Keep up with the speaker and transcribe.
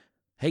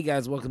Hey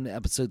guys, welcome to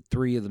episode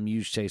 3 of the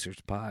Muse Chasers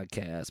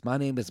podcast. My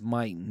name is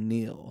Mike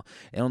Neal,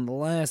 and on the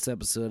last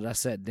episode, I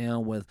sat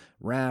down with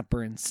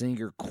rapper and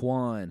singer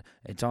Quan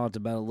and talked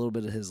about a little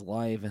bit of his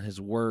life and his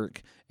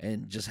work,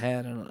 and just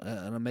had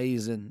an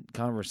amazing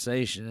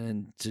conversation.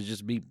 And to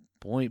just be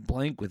point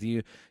blank with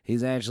you,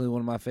 he's actually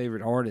one of my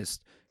favorite artists.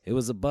 It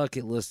was a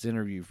bucket list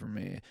interview for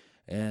me,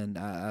 and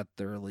I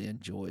thoroughly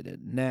enjoyed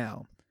it.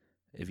 Now,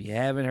 if you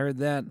haven't heard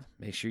that,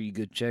 make sure you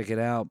go check it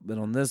out. But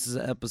on this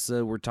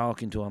episode, we're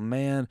talking to a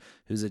man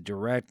who's a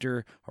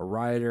director, a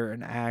writer,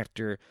 an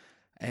actor,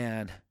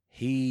 and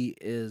he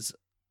is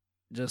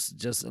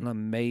just an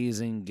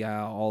amazing guy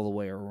all the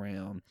way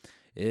around.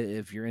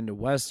 If you're into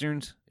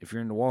Westerns, if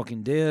you're into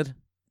Walking Dead,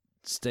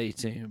 stay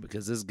tuned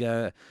because this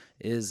guy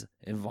is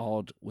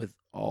involved with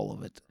all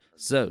of it.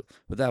 So,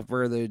 without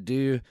further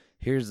ado,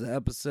 here's the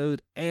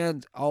episode.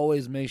 And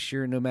always make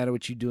sure, no matter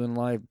what you do in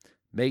life,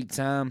 make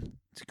time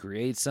to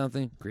create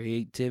something.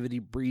 Creativity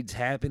breeds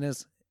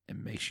happiness,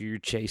 and make sure you're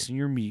chasing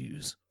your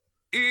muse.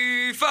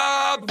 If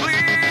I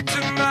bleed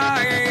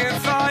tonight,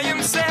 if I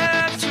am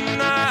sad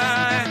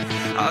tonight,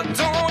 I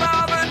don't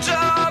have a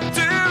job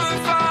to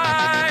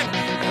find.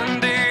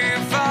 And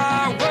if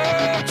I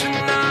work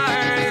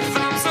tonight, if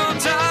I'm so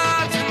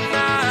tired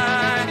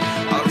tonight,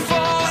 I'll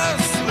fall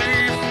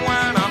asleep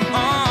when I'm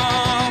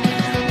home,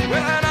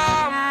 when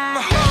I'm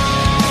home.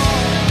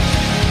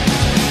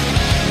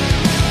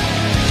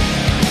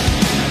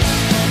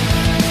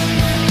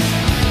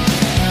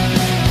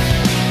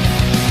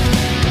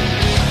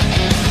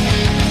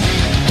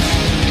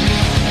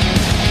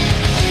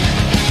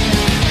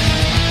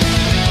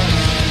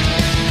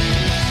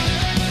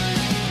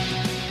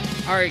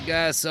 All right,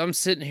 guys, so I'm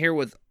sitting here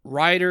with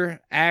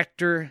writer,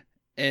 actor,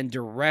 and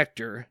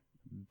director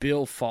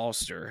Bill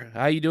Foster.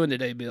 How you doing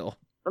today, Bill?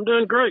 I'm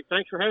doing great.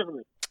 Thanks for having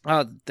me.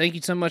 Thank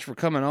you so much for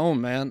coming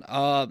on, man.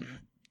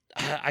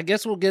 I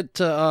guess we'll get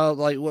to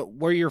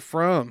where you're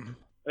from.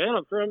 Well,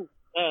 I'm from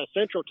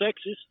Central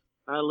Texas.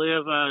 I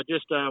live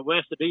just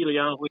west of De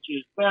Leon, which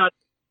is about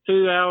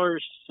 2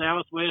 hours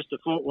southwest of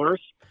Fort Worth.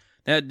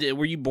 Now,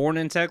 were you born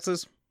in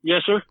Texas?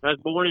 Yes, sir. I was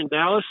born in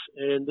Dallas,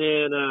 and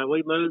then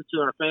we moved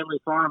to our family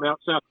farm out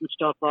south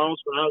Wichita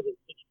Falls when I was in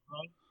 6th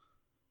grade.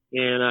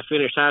 And I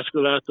finished high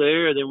school out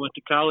there, and then went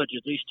to college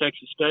at East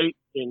Texas State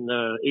in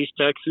East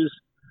Texas.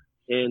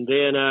 And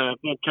then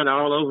been kind of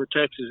all over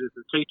Texas as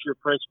a teacher,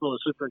 principal, and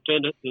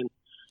superintendent, and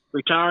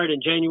retired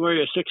in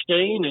January of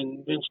 16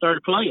 and then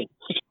started playing.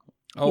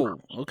 Oh,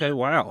 okay,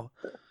 wow.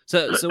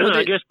 So what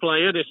I guess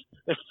playing is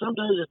some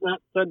days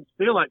doesn't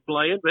feel like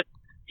playing, but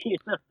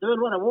doing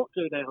what I want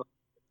to now.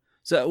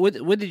 So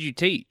what did you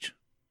teach?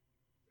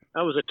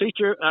 I was a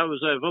teacher. I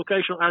was a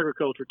vocational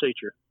agriculture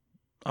teacher.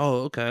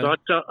 Oh, okay. So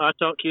I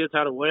taught kids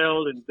how to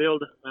weld and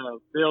build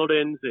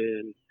buildings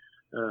and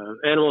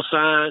animal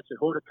science and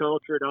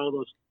horticulture and all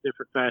those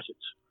different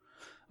facets.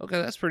 Okay,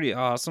 that's pretty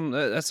awesome.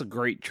 That's a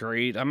great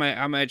trade. I'm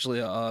actually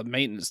a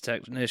maintenance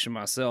technician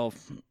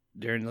myself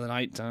during the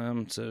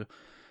nighttime, so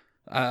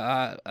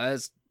I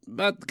it's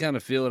about the kind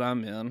of field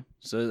I'm in.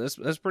 So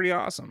that's pretty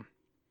awesome.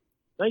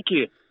 Thank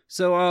you.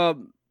 So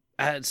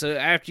so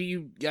after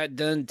you got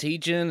done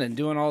teaching and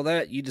doing all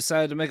that, you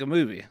decided to make a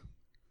movie.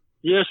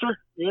 Yes, sir.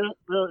 Yeah,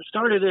 well, it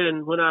started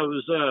when I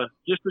was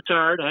just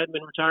retired. I hadn't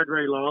been retired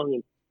very long,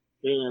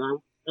 and I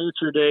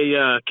answered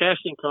a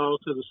casting call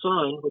to The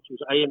Sun, which was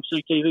an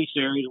AMC TV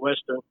series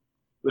west of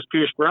with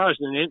Pierce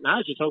Brosnan. And I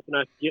was just hoping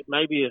I could get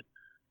maybe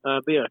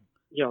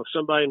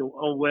somebody in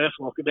Old West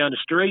walking down the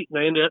street, and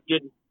I ended up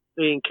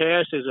being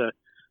cast as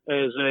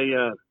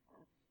a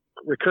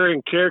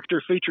recurring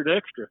character featured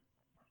extra.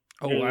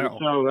 Oh, and wow.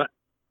 So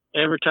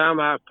every time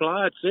I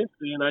applied since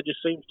then, I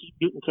just seem to keep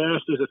getting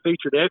cast as a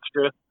featured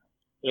extra.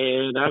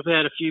 And I've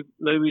had a few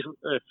movies,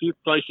 a few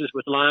places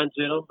with lines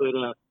in them, but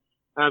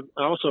I'm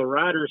also a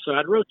writer. So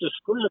I wrote the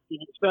script, and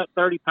it's about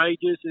 30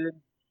 pages.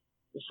 And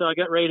so I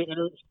got ready to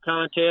enter this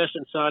contest,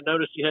 and so I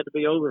noticed you had to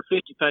be over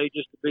 50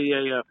 pages to be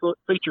a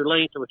feature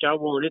length, which I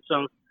wanted. So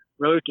I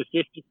wrote it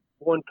to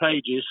 51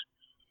 pages.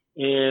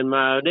 And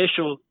my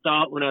initial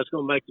thought when I was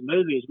going to make the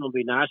movie is going to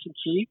be nice and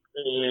cheap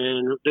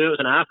and do it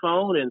with an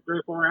iPhone and 3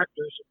 or 4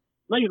 actors.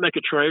 Maybe make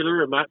a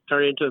trailer. It might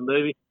turn into a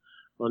movie.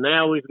 Well,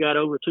 now we've got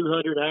over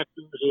 200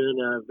 actors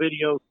and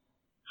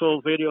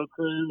full video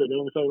crew and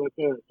everything like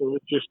that. So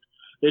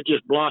it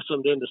just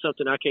blossomed into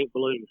something I can't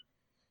believe.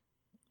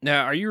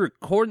 Now, are you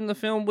recording the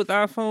film with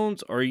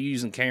iPhones, or are you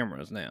using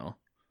cameras now?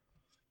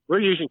 We're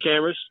using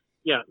cameras.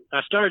 Yeah,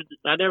 I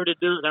never did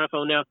do it with an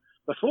iPhone. Now,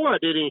 before I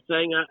did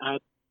anything, I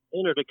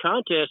entered a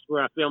contest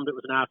where I filmed it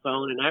with an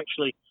iPhone and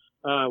actually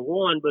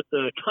won, but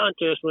the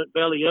contest went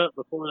belly up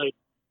before they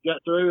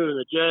got through, and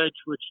the judge,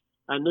 which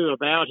I knew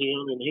about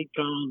him, and he'd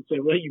come and say,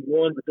 well, you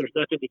won, but there's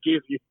nothing to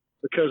give you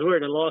because we're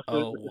in a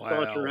lawsuit with the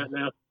sponsor right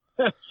now.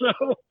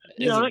 So,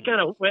 that kind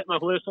of wet my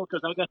whistle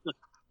because I got to,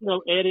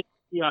 edit.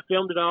 I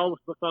filmed it all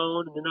with my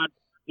phone, and then I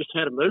just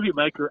had a Movie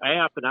Maker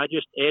app, and I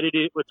just edited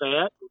it with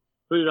that, and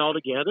put it all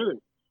together,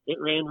 and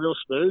it ran real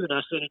smooth, and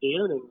I sent it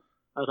in, and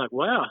I was like,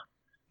 wow.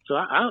 So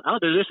I'll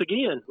do this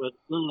again. But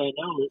little I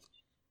know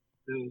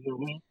And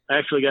we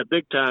actually got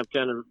big time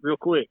kind of real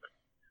quick.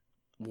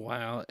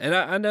 Wow. And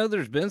I know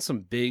there's been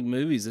some big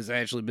movies that's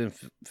actually been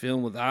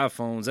filmed with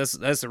iPhones.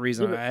 That's the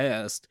reason I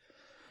asked.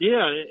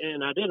 Yeah,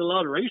 and I did a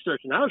lot of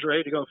research, and I was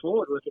ready to go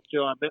forward with it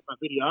until I met my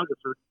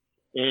videographer.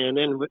 And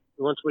then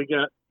once we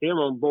got him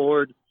on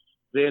board,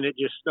 then it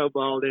just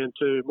snowballed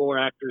into more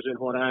actors than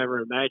what I ever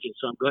imagined.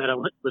 So I'm glad I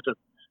went with the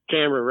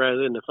camera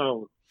rather than the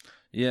phone.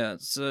 Yeah.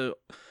 So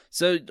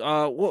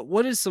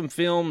what is some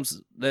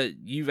films that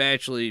you've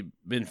actually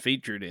been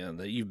featured in,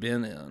 that you've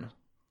been in?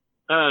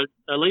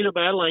 Alita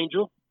Battle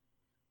Angel.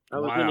 I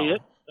was Wow. in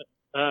it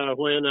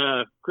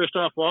when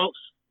Christoph Waltz,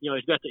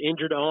 he's got the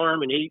injured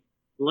arm, and he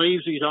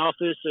leaves his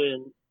office,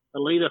 and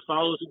Alita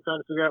follows him trying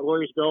to figure out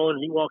where he's going,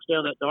 and he walks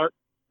down that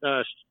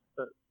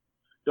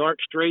dark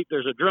street.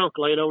 There's a drunk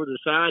laying over to the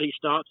side. He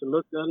stops and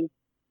looks at him, and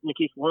he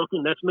keeps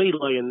walking. That's me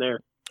laying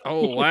there.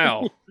 Oh,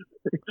 wow.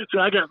 So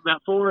I got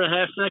about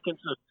 4.5 seconds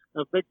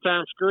of big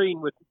time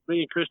screen with me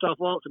and Christoph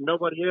Waltz and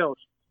nobody else.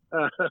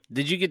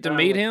 Did you get to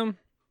meet him?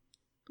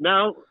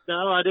 No,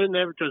 I didn't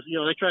ever, because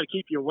they try to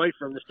keep you away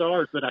from the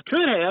stars, but I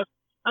could have.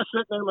 I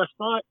sat there in my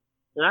spot,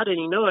 and I didn't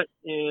even know it,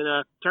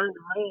 and turned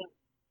around,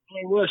 and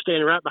he was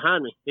standing right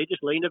behind me. He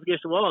just leaned up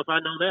against the wall. If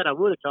I'd known that, I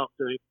would have talked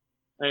to him.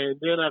 And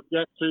then I've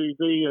got to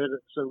be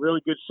some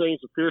really good scenes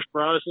with Pierce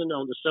Brosnan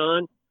on The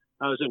Sun.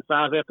 I was in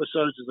 5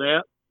 episodes of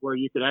that, where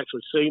you could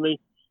actually see me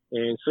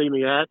and see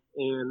me at.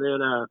 And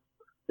then on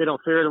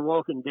Fear the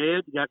Walking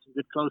Dead, you got some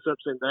good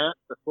close-ups in that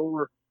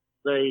before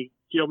they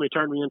killed me,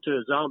 turned me into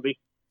a zombie.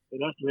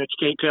 And after that,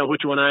 you can't tell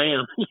which one I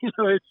am.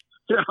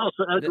 They're all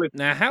so ugly.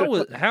 Now,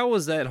 how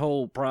was that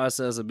whole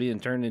process of being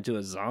turned into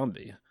a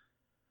zombie?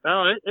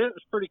 Oh, it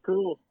was pretty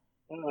cool.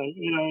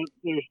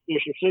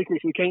 There's some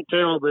secrets we can't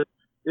tell, but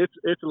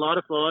it's a lot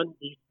of fun.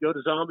 You go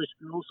to zombie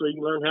school so you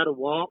can learn how to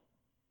walk.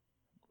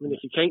 And if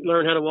you can't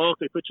learn how to walk,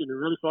 they put you in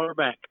really far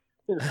back.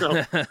 And so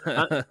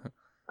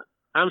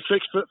I'm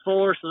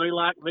 6'4", so they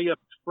lock me up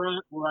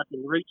front where I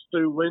can reach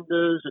through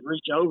windows and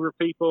reach over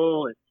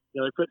people. And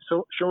they put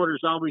shorter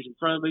zombies in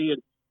front of me,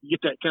 and you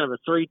get that kind of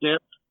a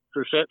 3-depth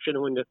perception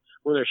when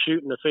they're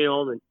shooting the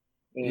film. And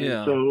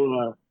yeah.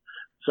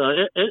 So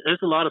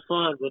it's a lot of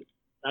fun. But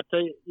I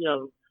tell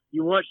you,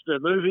 you watch the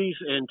movies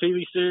and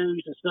TV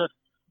series and stuff.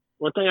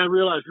 One thing I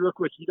realized real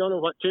quick, you don't know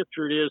what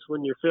temperature it is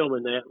when you're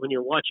filming that, when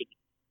you're watching it.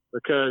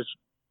 Because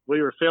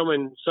we were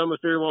filming some of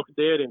Fear the Walking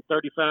Dead in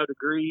 35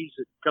 degrees,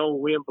 a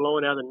cold wind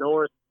blowing out of the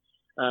north,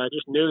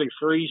 just nearly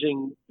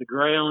freezing the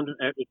ground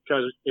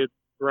because it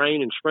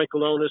rained and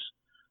sprinkled on us,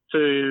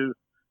 to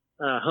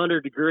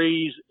 100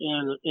 degrees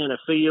in a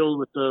field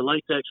with the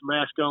latex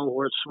mask on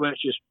where the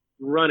sweat's just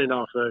running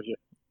off of you.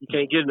 You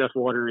can't get enough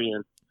water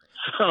in.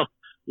 So,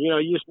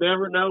 you just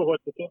never know what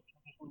the temperature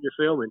is when you're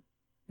filming.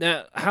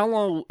 Now, how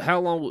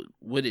long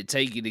would it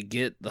take you to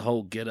get the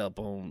whole get up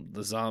on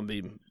the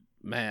zombie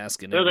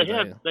mask and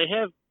everything? They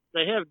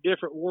have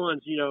different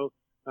ones,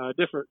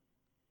 different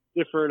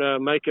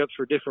makeups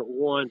for different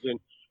ones,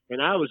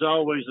 and I was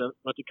always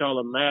what they call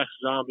a mask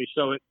zombie.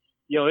 So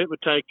it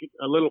would take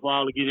a little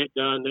while to get it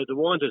done. The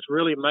ones that's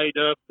really made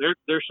up,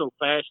 they're so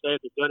fast that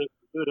they've done it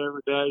good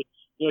every day.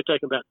 It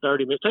takes about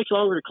 30 minutes. It takes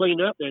longer to clean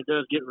up than it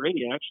does get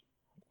ready, actually.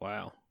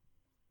 Wow.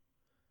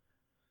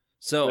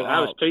 So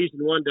I was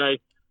teasing one day,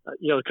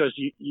 because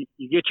you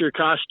get your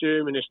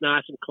costume and it's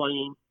nice and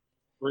clean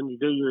when you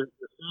do your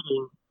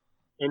fitting,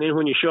 and then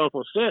when you show up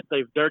on set,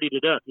 they've dirtied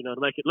it up, to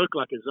make it look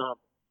like a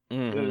zombie.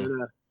 Mm-hmm.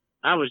 And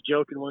I was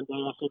joking one day.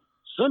 I said,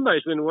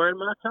 somebody's been wearing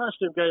my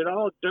costume, got it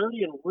all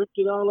dirty and whipped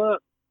it all up.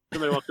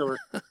 Somebody walked over.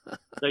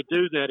 They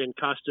do that in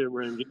costume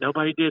room.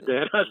 Nobody did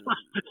that. I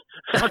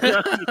was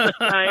like,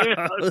 I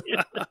am.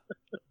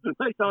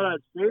 They thought I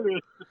was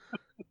serious.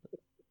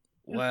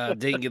 Wow,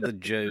 didn't get the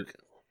joke.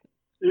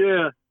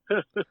 Yeah.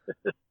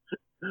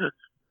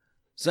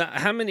 So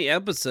how many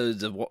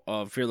episodes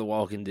of Fear the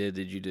Walking Dead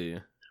did you do?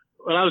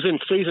 Well, I was in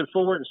season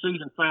 4 and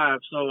season 5,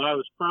 so I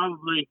was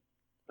probably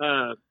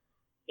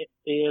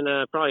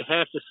in probably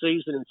half the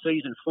season in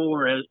season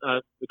 4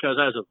 because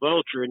I was a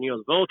vulture, and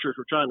the vultures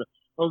were trying to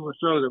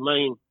overthrow the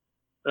main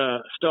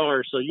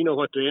stars. So you know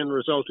what the end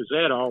result is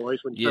at always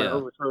when you try to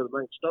overthrow the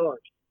main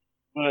stars.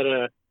 But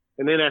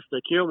and then after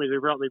they killed me, they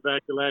brought me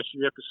back the last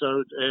few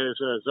episodes as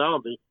a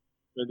zombie,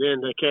 and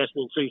then they cast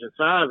me in season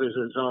 5 as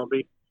a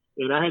zombie.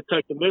 And I had to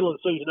take the middle of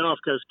the season off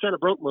because it kind of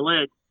broke my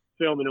leg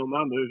filming on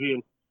my movie,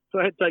 and so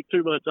I had to take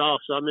 2 months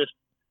off. So I missed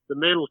the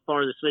middle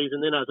part of the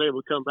season. Then I was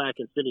able to come back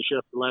and finish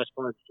up the last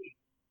part of the season.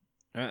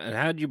 And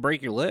how did you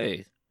break your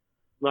leg?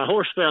 My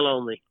horse fell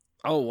on me.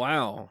 Oh,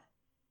 wow.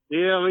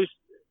 Yeah,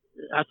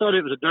 I thought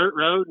it was a dirt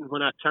road, and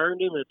when I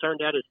turned him, it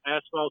turned out it's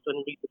asphalt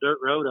underneath the dirt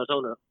road. I was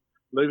on a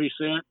movie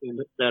set, and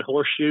that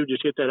horseshoe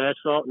just hit that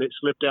asphalt, and it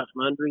slipped out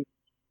from under him,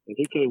 and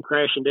he came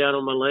crashing down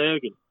on my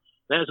leg. And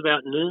that was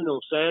about noon on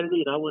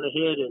Saturday, and I went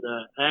ahead and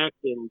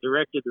acted and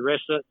directed the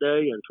rest of that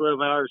day, and 12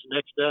 hours the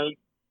next day,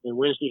 and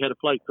Wednesday had a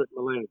plate put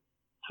in my leg.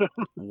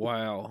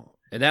 Wow.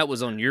 And that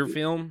was on your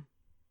film?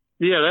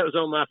 Yeah, that was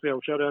on my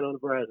film, Showdown on the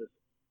Brazos.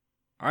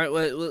 All right,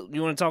 well,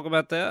 you want to talk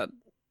about that?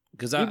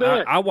 Because I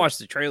I watched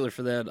the trailer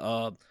for that.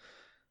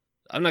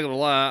 I'm not gonna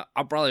lie,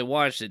 I probably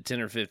watched it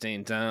 10 or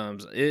 15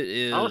 times. It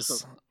is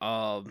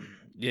Awesome.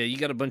 yeah, you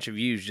got a bunch of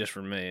views just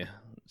for me.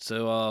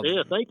 So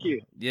Yeah, thank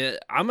you. yeah,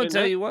 I'm gonna And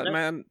tell that, you what, that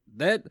man,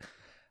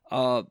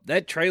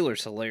 that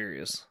trailer's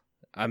hilarious.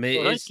 I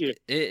mean, well, thank you.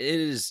 it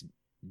is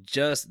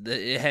just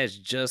it has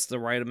just the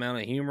right amount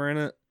of humor in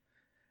it,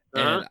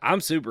 and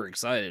I'm super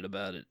excited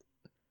about it.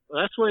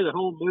 Well, that's the way the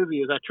whole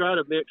movie is. I try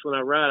to mix when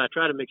I ride. I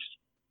try to mix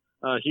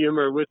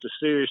humor with the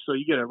serious, so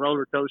you get a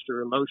roller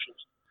coaster of emotions.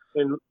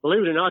 And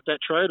believe it or not, that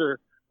trailer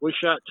we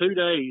shot 2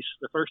 days.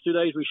 The first 2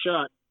 days we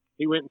shot,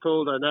 he went and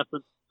pulled enough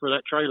for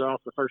that trailer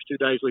off the first 2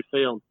 days we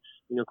filmed.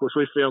 You know, of course,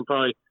 we filmed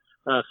probably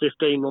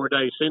 15 more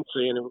days since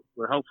then, and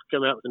we're hoping to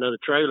come out with another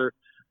trailer.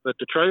 But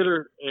the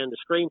trailer and the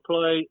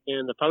screenplay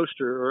and the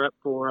poster are up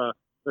for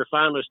they're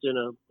finalists in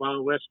a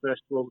Wild West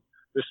Festival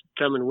this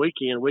coming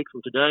weekend, a week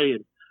from today,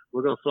 and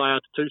we're going to fly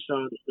out to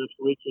Tucson this next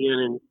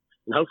weekend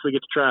and hopefully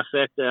get the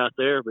trifecta out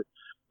there.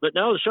 But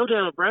no, the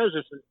Showdown of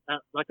Brazos,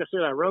 like I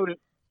said, I wrote it,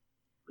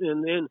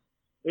 and then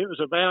it was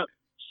about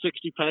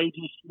 60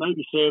 pages,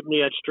 maybe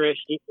 70. I'd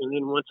stretched it, and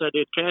then once I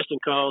did casting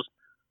calls,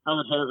 I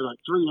would have like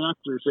 3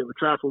 actors that would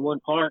try for one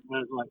part, and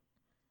I was like,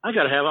 I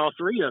got to have all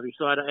 3 of you,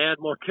 so I had to add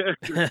more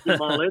characters to get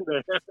them all in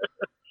there.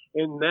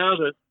 And now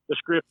the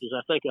script is,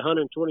 I think,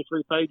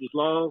 123 pages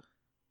long,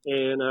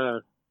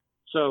 and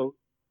so,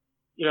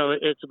 you know,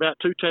 it's about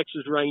 2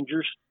 Texas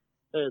Rangers.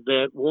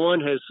 That one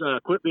has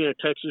quit being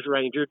a Texas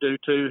Ranger due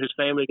to his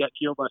family got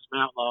killed by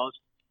some outlaws,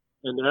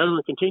 and the other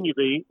one continued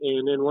to be.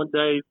 And then one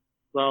day,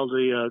 while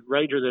the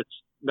Ranger that's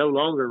no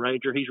longer a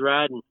Ranger, he's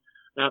riding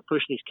out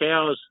pushing his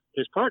cows,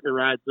 his partner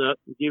rides up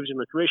and gives him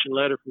a commission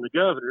letter from the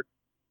governor,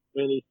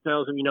 and he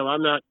tells him, you know,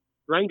 I'm not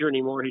Ranger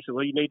anymore. He said,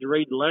 well, you need to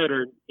read the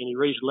letter, and he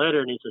reads the letter,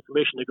 and it's a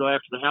commission to go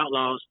after the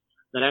outlaws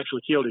that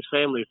actually killed his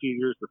family a few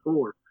years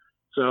before.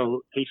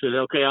 So he said,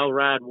 okay, I'll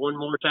ride one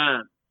more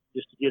time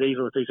just to get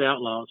even with these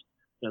outlaws.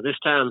 Now, this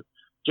time,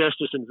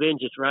 justice and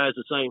vengeance rides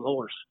the same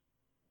horse.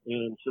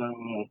 And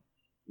so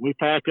we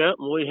pack up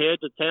and we head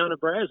to the town of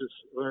Brazos,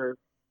 where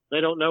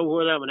they don't know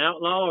whether I'm an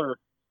outlaw or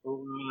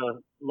a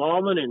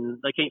lawman, and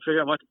they can't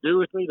figure out what to do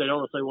with me. They don't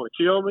know if they want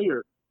to kill me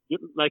or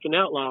make an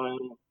outlaw out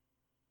of me.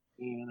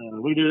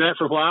 And we do that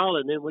for a while,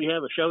 and then we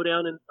have a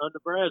showdown on the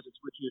Brazos,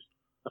 which is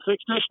a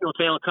fictional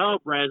town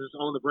called Brazos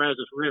on the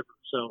Brazos River.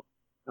 So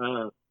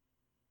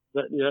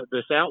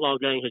this outlaw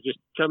gang has just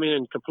come in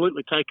and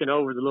completely taken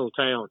over the little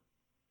town.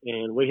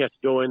 And we have to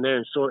go in there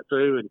and sort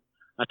through. And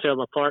I tell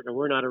my partner,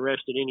 we're not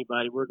arresting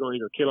anybody. We're going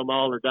to either kill them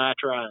all or die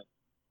trying.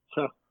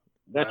 So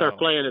that's our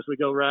plan as we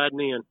go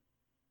riding in.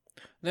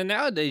 Now,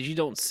 nowadays, you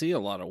don't see a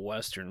lot of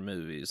Western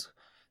movies.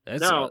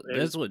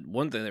 That's what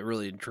one thing that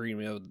really intrigued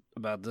me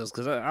about this,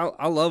 because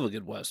I love a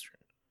good Western.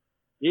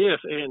 Yes,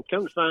 and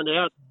come to find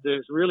out,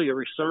 there's really a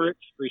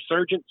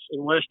resurgence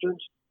in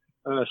Westerns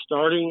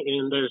starting,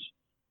 and there's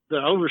the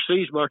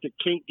overseas market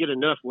can't get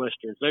enough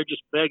Westerns. They're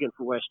just begging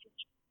for Westerns.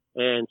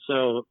 And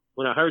so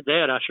when I heard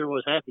that, I sure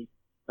was happy.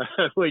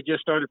 We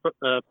just started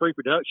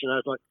pre-production. I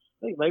was like,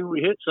 hey, maybe we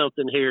hit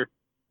something here.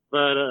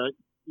 But,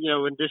 you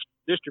know, when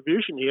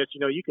distribution hits, you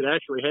know, you could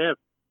actually have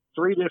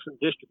 3 different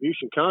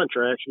distribution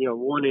contracts, you know,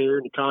 one here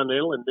in the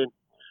Continental and then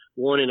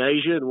one in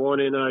Asia and one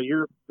in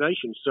Europe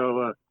nations.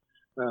 So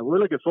we're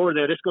looking forward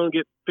to that. It's going to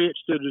get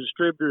pitched to the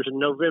distributors in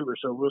November,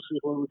 so we'll see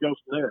where we go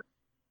from there.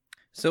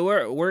 So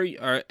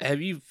where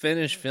have you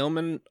finished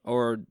filming,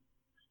 or?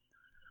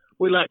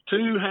 We like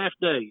 2 half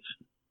days.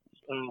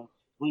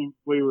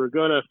 We were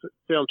going to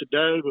film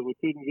today, but we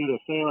couldn't get a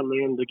sound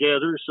man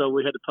together, so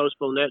we had to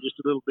postpone that just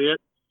a little bit.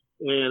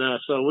 And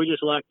so we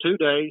just like 2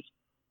 days,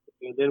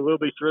 and then we'll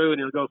be through, and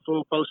it'll go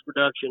full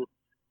post-production.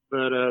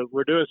 But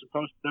we're doing some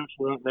post-production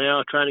right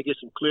now, trying to get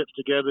some clips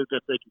together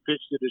that they can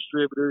pitch to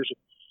distributors.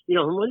 You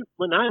know,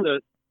 when I'm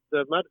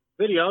my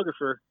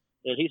videographer,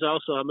 and he's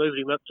also, I moved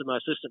him up to my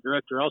assistant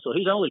director also,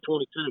 he's only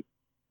 22.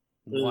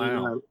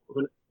 Wow.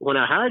 And, when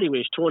I hired him, he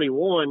was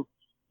 21,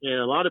 and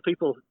a lot of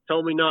people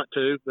told me not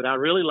to, but I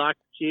really liked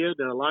the kid,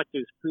 and I liked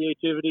his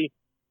creativity,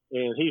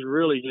 and he's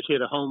really just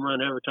hit a home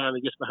run every time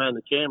he gets behind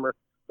the camera.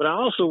 But I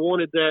also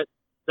wanted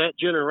that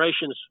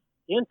generation's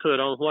input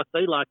on what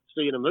they like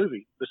to see in a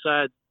movie.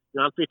 Besides, you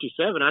know, I'm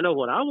 57, I know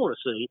what I want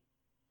to see,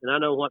 and I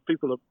know what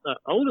people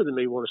older than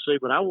me want to see,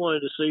 but I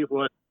wanted to see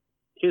what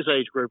his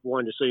age group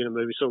wanted to see in a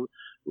movie. So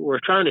we're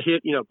trying to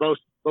hit, you know,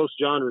 both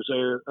genres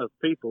there of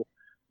people.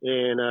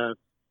 And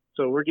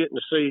so we're getting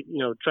to see, you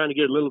know, trying to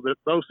get a little bit of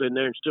both in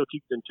there and still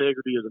keep the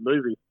integrity of the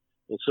movie.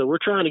 And so we're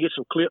trying to get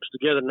some clips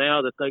together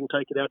now that they can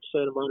take it out to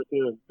Santa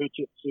Monica and pitch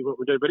it and see what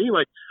we do. But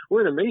anyway,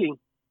 we're in a meeting,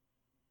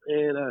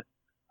 and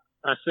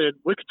I said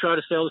we could try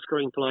to sell the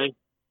screenplay,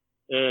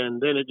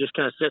 and then it just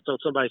kind of sits on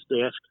somebody's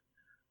desk.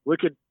 We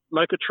could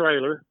make a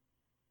trailer,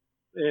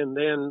 and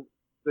then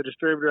the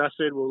distributor, I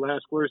said, will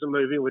ask, where's the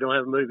movie? We don't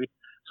have a movie.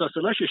 So I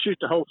said, let's just shoot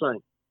the whole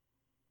thing.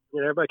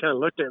 And everybody kind of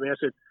looked at me. I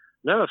said,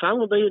 no, if I'm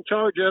going to be in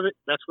charge of it,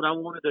 that's what I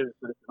want to do.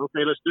 I said,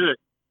 okay, let's do it.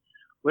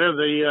 Well,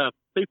 the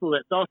people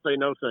that thought they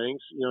know things,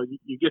 you know,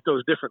 you get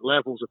those different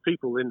levels of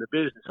people in the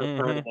business of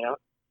finding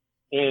out.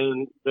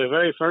 And the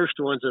very first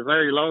one's a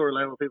very lower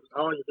level people.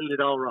 Oh, you did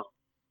it all wrong.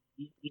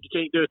 you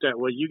can't do it that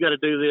way. You got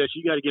to do this.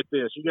 You got to get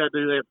this. You got to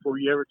do that before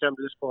you ever come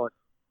to this part.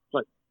 It's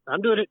like,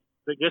 I'm doing it.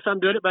 I guess I'm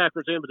doing it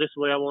backwards then, but this is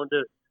the way I want to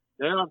do it.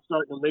 Now I'm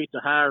starting to meet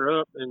the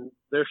higher up, and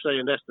they're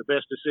saying that's the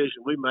best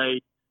decision we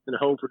made in the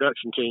whole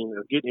production team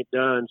of getting it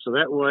done. So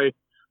that way,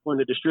 when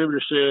the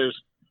distributor says,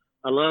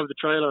 I love the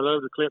trailer, I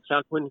love the clips,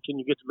 when can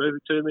you get the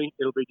movie to me?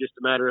 It'll be just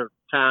a matter of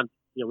time.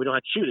 You know, we don't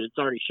have to shoot it. It's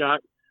already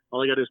shot.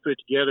 All you got to do is put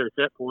it together at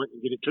that point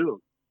and get it to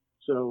them.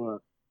 So,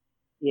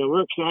 you know,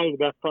 we're excited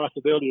about the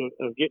possibility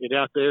of getting it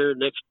out there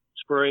next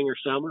spring or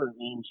summer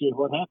and seeing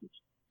what happens.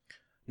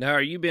 Now,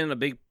 are you being a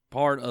big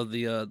part of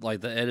the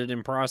like the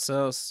editing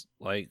process?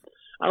 Like,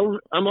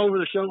 I'm over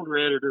the shoulder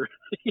editor,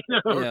 you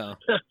know,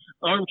 yeah.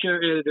 Armchair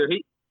editor.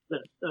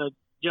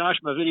 Josh,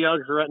 my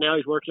videographer right now,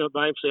 he's working on it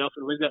by himself,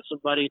 and we've got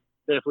somebody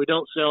that if we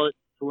don't sell it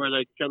to where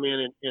they come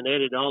in and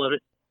edit all of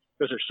it,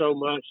 because there's so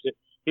much that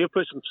he'll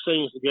put some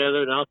scenes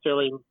together, and I'll tell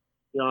him,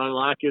 you know, I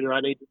like it, or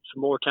I need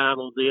some more time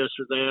on this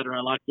or that, or I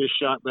like this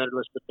shot better,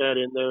 let's put that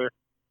in there.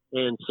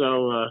 And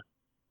so,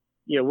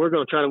 you know, we're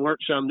going to try to work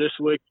some this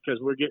week because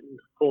we're getting to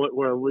the point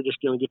where we're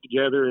just going to get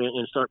together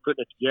and start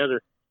putting it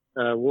together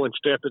one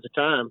step at a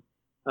time.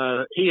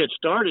 He had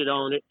started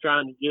on it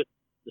trying to get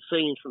the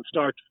scenes from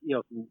start, you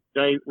know, from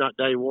not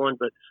day one,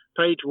 but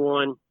page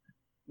one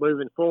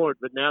moving forward.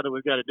 But now that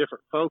we've got a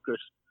different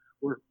focus,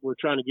 we're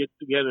trying to get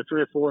together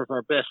 3 or 4 of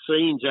our best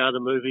scenes out of the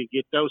movie,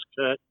 get those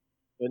cut.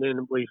 And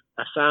then we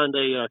assigned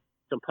a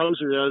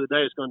composer the other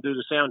day that's going to do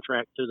the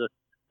soundtrack to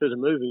the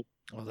movie.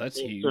 Oh, that's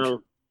huge.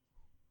 So,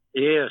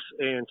 yes,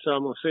 and so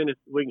I'm going to send it.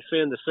 We can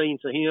send the scene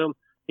to him.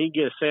 He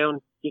can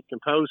get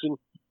composing,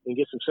 and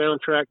get some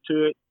soundtrack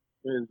to it,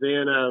 and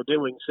then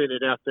we can send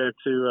it out there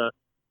to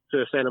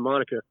Santa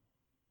Monica.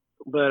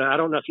 But I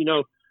don't know if you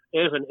know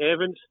Evan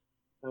Evans.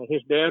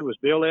 His dad was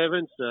Bill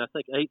Evans, I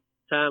think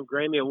 8-time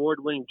Grammy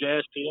Award-winning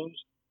jazz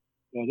pianist.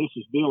 And this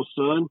is Bill's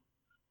son.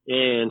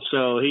 And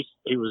so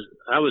he was,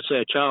 I would say,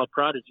 a child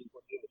prodigy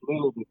when he was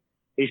little. But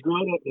he's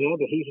grown up now,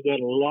 but he's got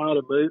a lot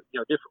of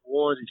different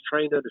ones. He's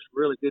trained under some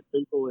really good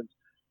people,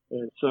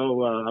 and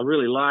so I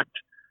really liked.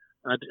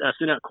 I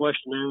sent out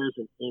questionnaires,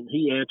 and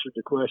he answered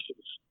the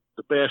questions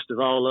the best of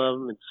all of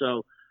them. And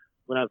so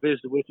when I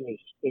visited with him,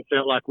 it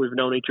felt like we've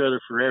known each other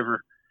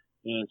forever.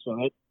 And so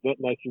that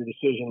makes your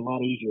decision a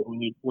lot easier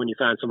when you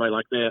find somebody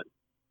like that.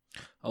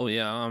 Oh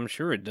yeah, I'm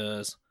sure it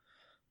does.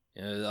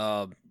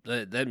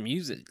 That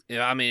music,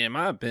 I mean, in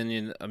my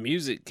opinion, a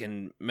music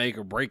can make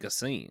or break a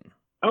scene.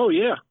 Oh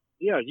yeah.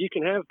 You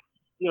can have,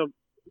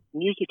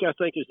 music. I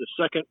think is the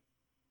second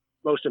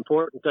most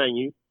important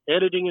thing.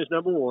 Editing is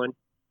number one,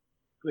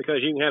 because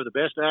you can have the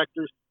best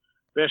actors,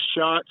 best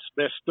shots,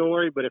 best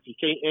story, but if you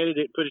can't edit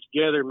it, put it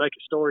together, and make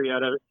a story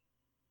out of it,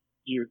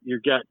 you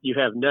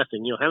have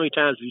nothing. How many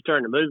times have you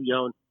turned a movie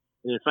on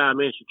and in 5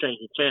 minutes you change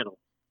the channel?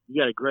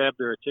 You got to grab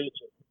their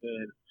attention,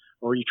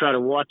 or you try to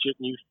watch it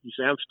and you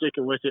say, I'm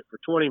sticking with it for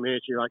 20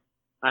 minutes. You're like,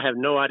 I have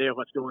no idea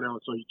what's going on,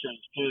 so you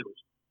change channels.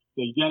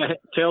 So you got to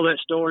tell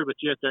that story,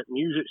 but yet that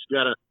music's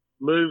got to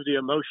move the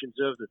emotions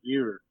of the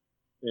viewer.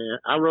 And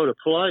I wrote a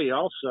play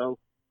also,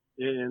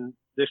 and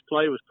this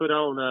play was put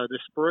on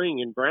this spring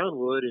in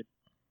Brownwood, and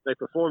they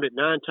performed it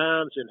 9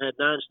 times and had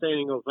 9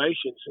 standing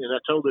ovations. And I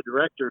told the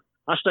director,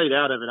 I stayed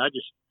out of it. I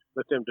just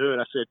let them do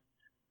it. I said,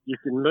 you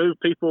can move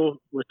people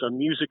with the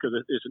music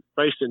is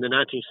based in the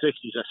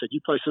 1960s. I said, you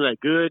play some of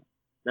that good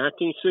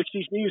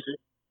 1960s music,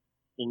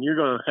 and you're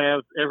going to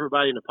have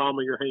everybody in the palm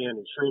of your hand.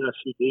 And sure enough,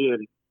 she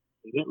did.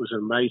 And it was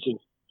amazing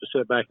to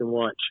sit back and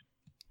watch.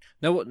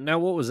 Now,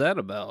 what was that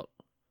about?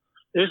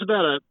 It's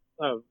about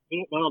a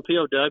Vietnam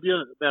POW,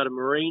 about a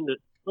Marine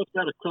that's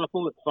got a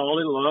couple that fall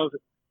in love.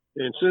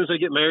 And as soon as they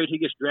get married, he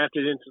gets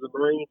drafted into the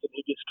Marines, and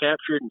he gets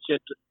captured and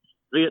sent to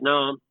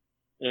Vietnam.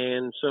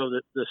 And so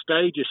the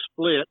stage is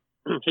split.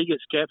 He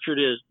gets captured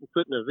as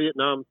put in a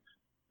Vietnam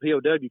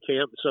POW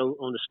camp. So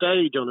on the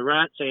stage, on the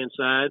right-hand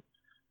side,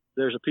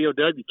 there's a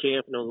POW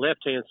camp, and on the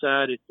left-hand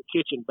side, it's the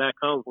kitchen back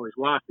home where his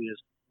wife is.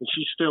 And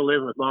she's still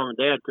living with mom and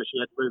dad because she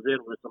had to move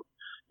in with them.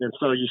 And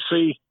so you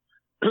see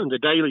the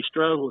daily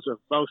struggles of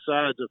both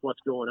sides of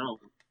what's going on.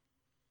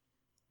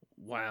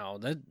 Wow,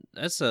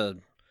 that's a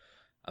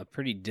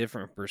pretty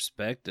different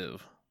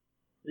perspective.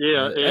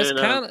 Yeah,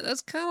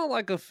 that's kind of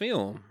like a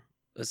film.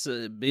 It's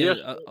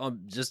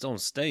just on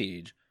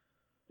stage.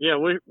 Yeah,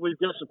 we've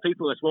got some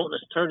people that's wanting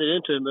us to turn it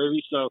into a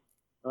movie, so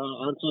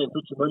I'm saying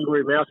put your money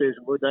where your mouth is,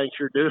 and we'll dang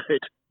sure do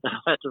it.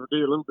 I'll have to do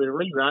a little bit of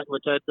rewriting,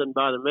 which that doesn't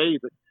bother me.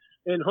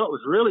 And what was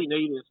really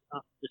neat is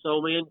this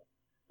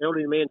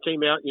elderly man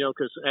came out,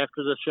 because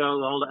after the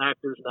show, all the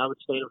actors, and I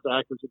would stand with the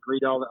actors and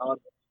greet all the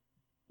audience.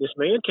 This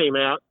man came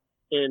out,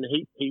 and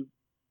he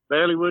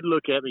barely would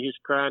look at me. He was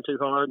crying too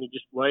hard, and he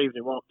just waved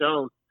and walked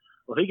on.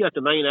 Well, he got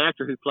the main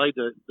actor who played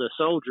the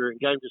soldier and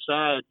gave him the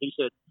side. He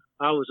said,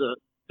 I was a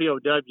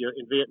POW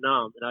in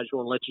Vietnam, and I just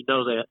want to let you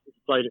know that. He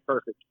played it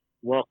perfect.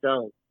 Walked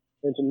on.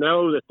 And to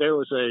know that there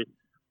was a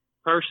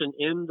person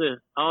in the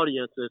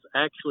audience that's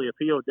actually a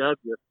POW,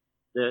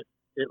 that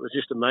it was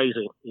just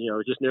amazing.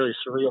 Just nearly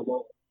surreal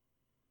moment.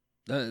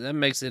 That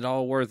makes it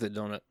all worth it,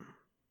 don't it?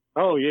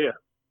 Oh, yeah.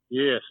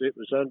 Yes, it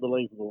was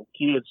unbelievable.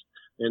 Kids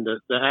and the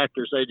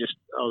actors,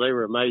 they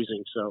were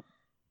amazing. So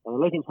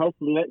looking,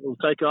 hopefully that will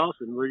take off,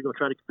 and we're going to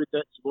try to put that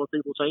in some more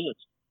people's hands.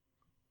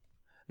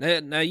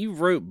 Now you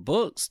wrote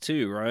books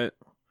too, right?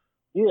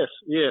 Yes.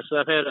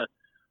 I've had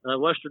a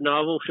Western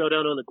novel,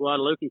 Showdown on the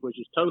Guadalupe, which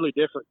is totally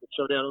different than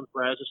Showdown on the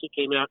Brazos. It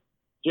came out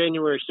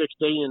January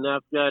 16, and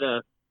I've got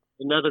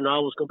another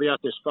novel that's going to be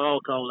out this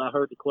fall called I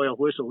Heard the Quail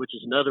Whistle, which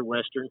is another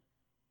Western.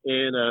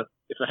 And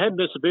if I hadn't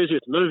been so busy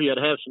with the movie, I'd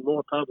have some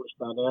more published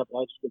by now, but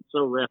I've just been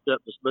so wrapped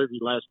up in this movie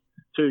the last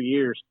 2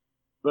 years.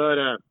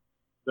 But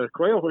the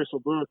Quail Whistle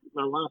book,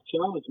 my wife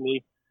challenged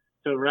me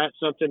to write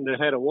something that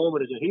had a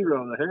woman as a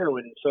hero and a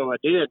heroine, and so I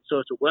did. So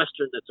it's a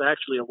Western that's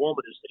actually a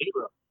woman as the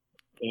hero,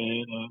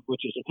 and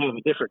which is a kind of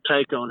a different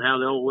take on how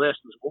the Old West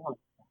was won.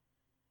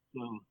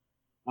 So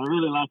I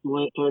really like the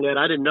way it turned out.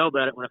 I didn't know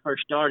about it when I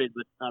first started,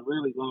 but I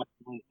really liked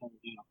the way it turned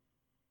out.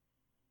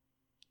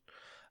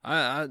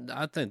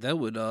 I think that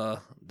would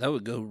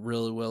go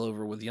really well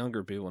over with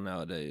younger people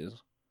nowadays.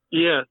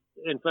 Yeah,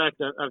 in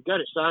fact, I've got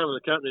it signed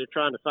with a company. They're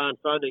trying to find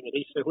funding, and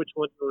he said, "Which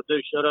one do you want to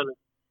do? Showdown on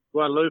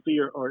Guadalupe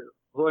or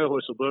Quail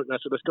Whistle book?" And I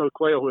said, "Let's go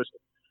Quail Whistle,"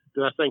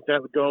 because I think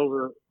that would go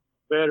over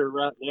better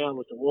right now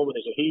with the woman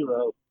as a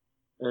hero.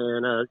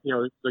 And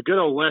the good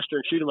old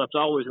Western shoot 'em up's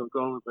always going to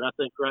go over, but I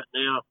think right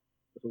now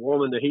with the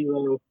woman the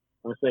hero,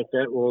 I think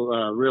that will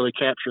really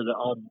capture the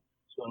audience.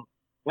 So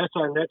that's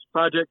our next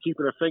project,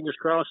 keeping our fingers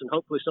crossed, and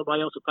hopefully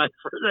somebody else will pay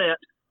for that.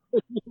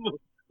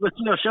 But,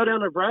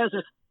 Showdown on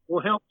Brazos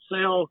will help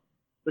sell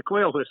the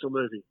Quail Whistle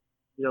movie,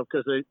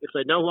 because if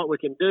they know what we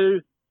can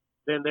do,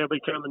 then they'll be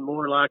coming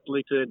more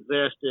likely to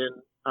invest in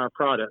our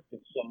product.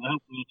 And so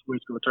hopefully that's where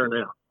it's going to turn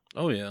out.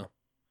 Oh, yeah.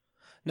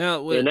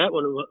 Now, and that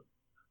one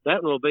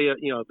will be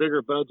a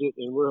bigger budget,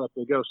 and we'll have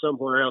to go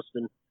somewhere else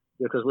than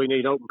because we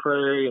need open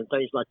prairie and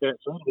things like that.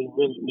 So it'll be a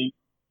really neat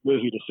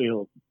movie to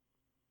film.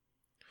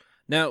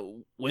 Now,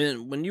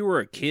 when you were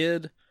a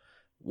kid,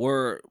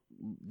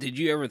 did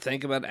you ever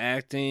think about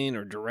acting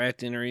or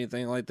directing or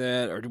anything like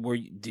that, or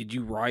did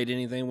you write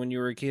anything when you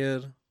were a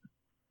kid?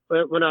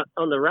 Well,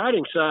 on the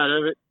writing side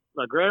of it,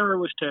 my grammar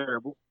was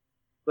terrible,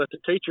 but the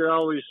teacher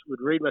always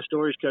would read my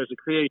stories because the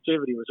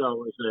creativity was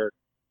always there.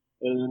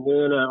 And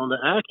then on the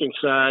acting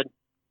side,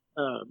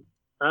 I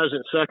was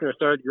in second or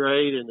third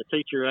grade, and the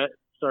teacher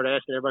started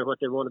asking everybody what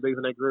they wanted to be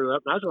when they grew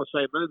up. And I was going to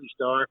say movie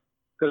star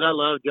because I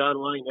love John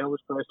Wayne, Elvis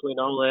Presley, and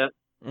all that.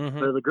 Mm-hmm.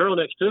 So the girl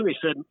next to me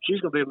said she's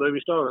going to be a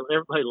movie star.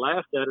 Everybody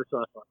laughed at her, so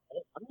I thought,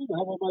 I don't know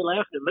how anybody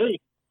laughing at me.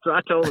 So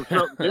I told them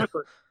something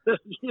different,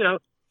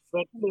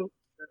 But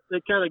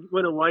they kind of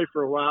went away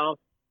for a while.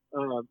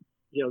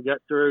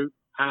 Got through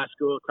high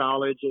school,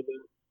 college, and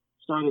then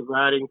started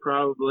writing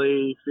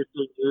probably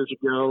 15 years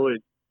ago.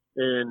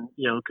 And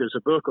because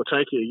a book will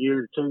take you a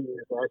year to 2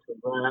 years to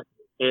actually write,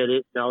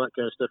 edit, and all that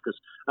kind of stuff. Because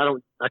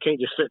I can't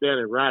just sit down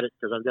and write it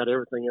because I've got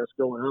everything else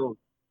going on.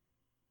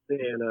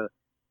 And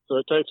so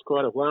it takes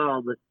quite a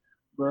while, but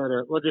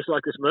just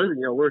like this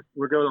movie,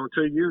 we're going on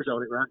 2 years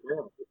on it right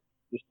now,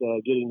 just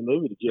getting the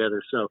movie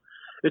together. So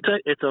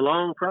it's a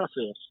long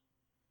process.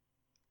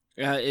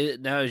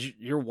 Now, is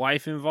your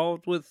wife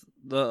involved with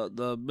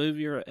the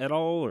movie at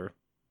all, or?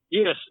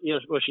 Yes.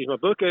 Well, she's my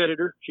book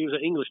editor. She was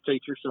an English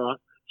teacher, so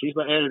she's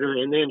my editor,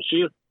 and then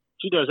she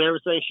does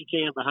everything she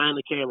can behind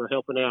the camera,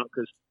 helping out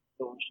because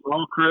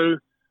small crew,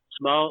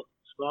 small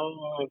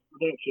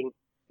production.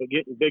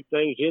 Getting big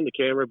things in the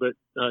camera, but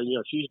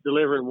she's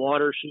delivering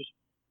water. She's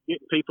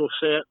getting people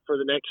set for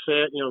the next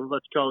set.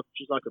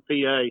 She's like a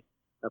PA,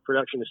 a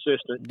production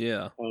assistant.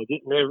 Yeah.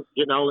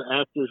 Getting all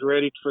the actors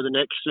ready for the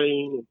next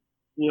scene.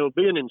 And,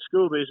 being in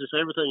school business,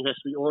 everything has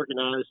to be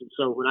organized. And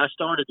so when I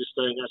started this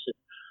thing, I said,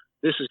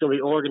 this is going to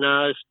be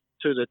organized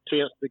to the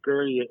 10th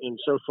degree. And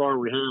so far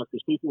we have,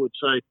 because people would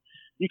say,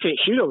 you can't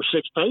shoot over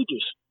 6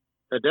 pages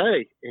a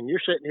day, and you're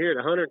sitting here at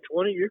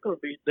 120. You're going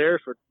to be there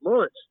for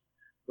months.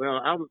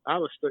 Well, I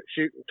was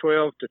shooting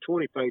 12 to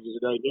 20 pages a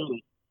day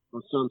daily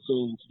on some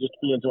scenes. It just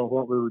depends on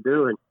what we were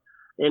doing.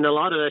 And a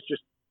lot of that's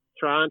just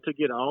trying to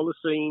get all the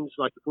scenes,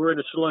 like if we're in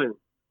a saloon,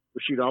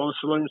 we shoot all the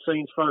saloon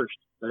scenes first.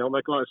 They don't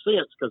make a lot of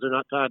sense because they're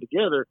not tied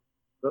together,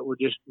 but we're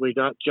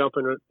not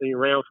jumping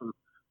around from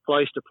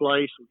place to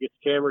place. We get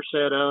the camera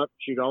set up,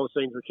 shoot all the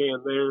scenes we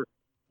can there.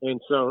 And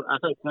so I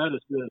think that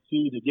has been a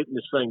key to getting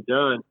this thing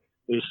done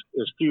is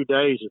few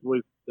days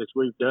as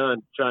we've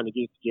done trying to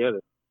get it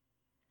together.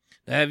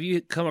 Have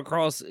you come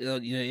across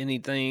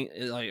anything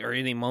or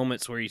any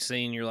moments where you've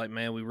seen you're like,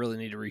 man, we really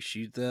need to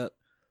reshoot that?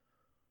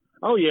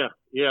 Oh yeah.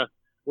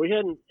 We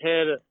hadn't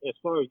had as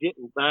far as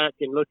getting back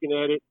and looking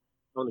at it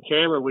on the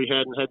camera. We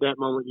hadn't had that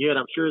moment yet.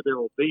 I'm sure there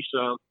will be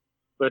some,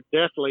 but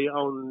definitely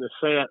on the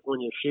set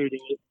when you're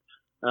shooting it.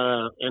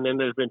 And then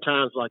there's been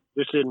times like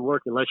this isn't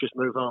working. Let's just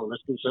move on.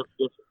 Let's do something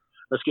different.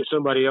 Let's get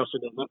somebody else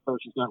in there. That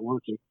person's not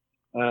working.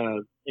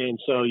 And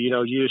so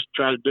you just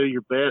try to do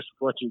your best with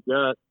what you've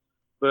got.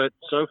 But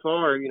so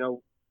far,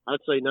 I'd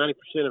say 90%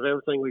 of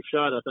everything we've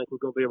shot, I think we're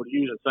going to be able to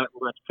use. In fact, we're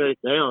going to have to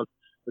cut it down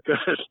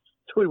because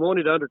we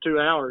wanted under 2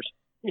 hours.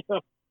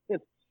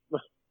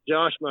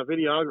 Josh, my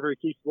videographer,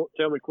 keeps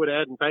telling me quit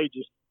adding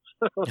pages.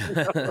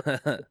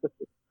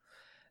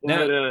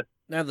 Now, But,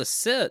 now the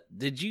set,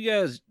 did you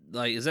guys,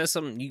 like, is that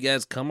something you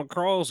guys come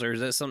across, or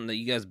is that something that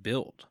you guys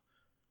built?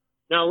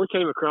 no, we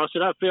came across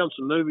it. I filmed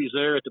some movies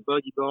there at the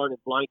Buggy Barn in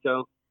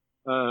Blanco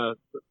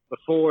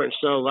before, and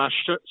so I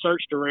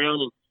searched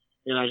around,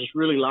 and I just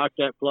really liked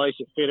that place.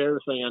 It fit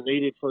everything I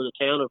needed for the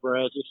town of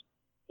Brazos.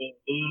 And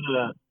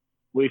then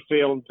we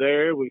filmed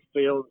there. We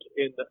filmed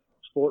in the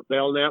Fort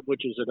Belknap,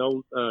 which is an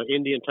old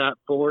Indian-type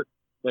fort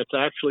that's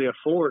actually a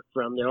fort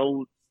from the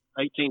old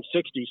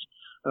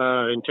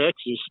 1860s in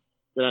Texas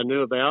that I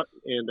knew about,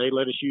 and they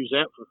let us use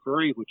that for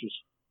free, which is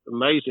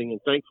amazing, and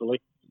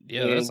thankfully.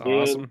 Yeah, that's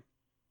awesome.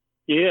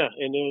 Yeah,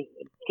 and then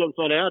come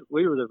find out,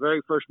 we were the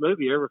very first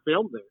movie ever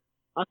filmed there.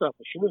 I thought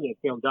for sure they'd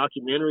film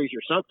documentaries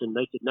or something.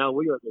 They said, no,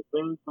 we are the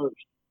very first.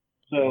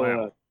 So,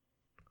 Wow.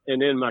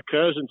 and then my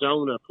cousins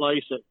own a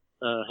place that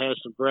has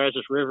some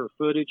Brazos River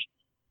footage,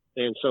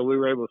 and so we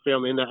were able to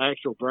film in the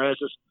actual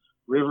Brazos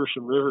River,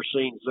 some river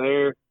scenes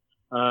there.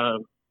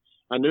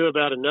 I knew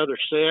about another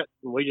set,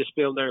 and we just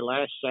filmed there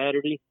last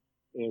Saturday,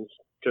 and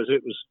because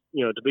it was,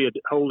 to be a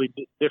wholly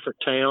different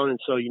town, and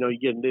so, you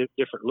get a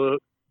different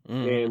look.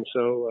 And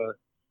so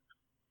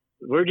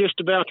we're just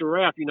about to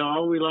wrap.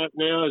 All we like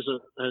now is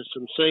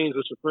some scenes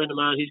with a friend of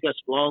mine. He's got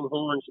some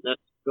longhorns, and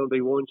that's going to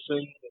be one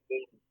scene. And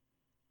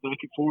then back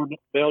and forth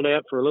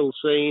Belknap for a little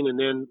scene, and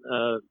then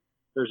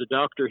there's a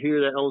doctor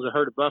here that owns a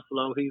herd of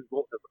buffalo.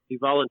 He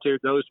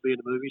volunteered those to be in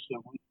the movie,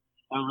 so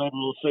I read a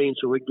little scene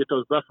so we can get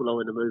those buffalo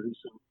in the movie.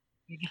 So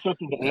it's just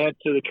something to add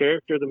to the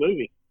character of the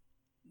movie.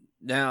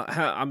 Now,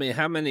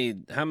 how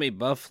many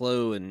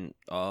buffalo and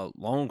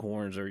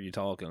longhorns are you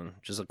talking?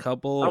 Just a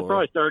couple? Oh,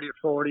 probably 30 or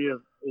 40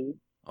 of each.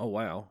 Oh,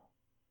 wow.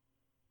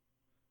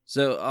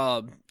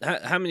 So,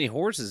 how many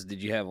horses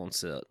did you have on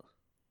set?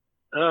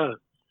 Well,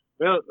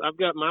 I've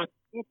got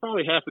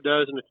probably half a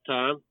dozen at the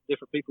time.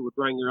 Different people would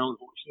bring their own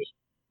horses.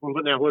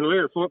 But now, when we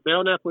were at Fort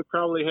Belknap, we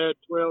probably had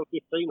 12,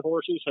 15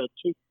 horses, had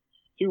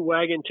two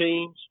wagon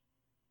teams.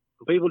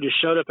 People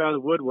just showed up out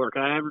of the woodwork.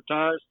 I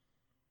advertised.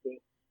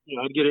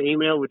 I'd get an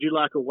email, would you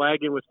like a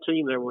wagon with a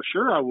team there? Well,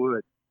 sure I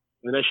would.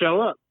 And they show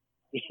up.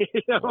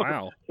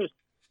 Wow.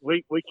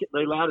 They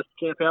allowed us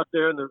to camp out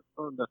there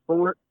on the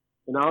fort,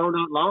 and all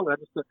night long I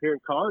just kept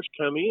hearing cars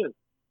come in.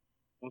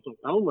 I was like,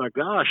 oh my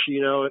gosh,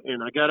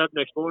 and I got up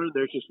next morning,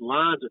 there's just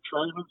lines of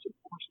trailers and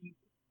horses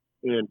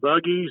and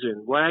buggies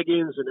and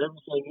wagons and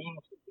everything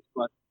else. It's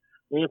like,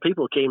 man,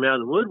 people came out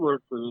of the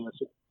woodwork for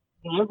this.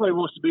 Everybody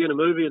wants to be in a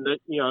movie, and that,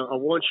 a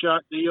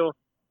one-shot deal.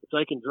 If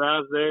they can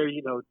drive there,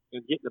 and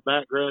get in the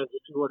background,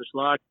 get to what it's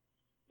like,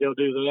 they'll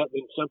do that.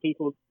 And some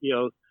people,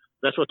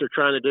 that's what they're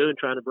trying to do and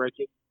trying to break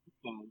it.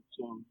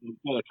 So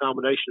we've got a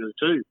combination of the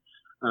two.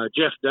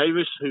 Jeff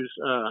Davis, who's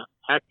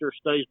actor,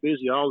 stays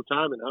busy all the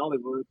time in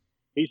Hollywood.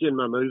 He's in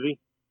my movie.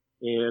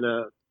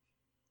 And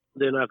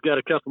then I've got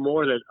a couple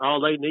more that all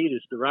they need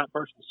is the right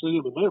person to see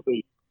them, and they'll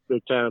be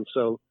big time.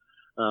 So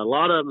a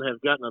lot of them have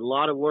gotten a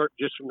lot of work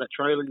just from that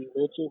trailer you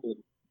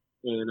mentioned.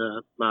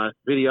 And my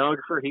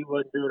videographer, he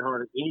wasn't doing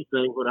hardly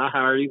anything when I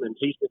hired him, and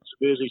he's been so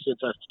busy since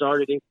I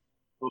started him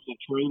with the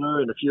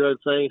trailer and a few other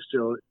things.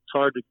 So it's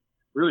hard to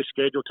really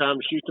schedule time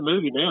to shoot the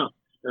movie now,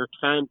 or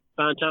find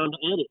time to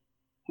edit.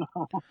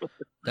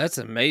 That's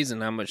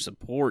amazing how much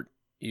support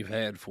you've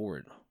had for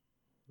it.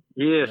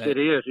 Yes, it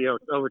is.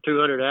 Over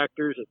 200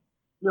 actors. And,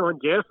 when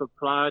Jeff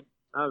applied,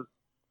 I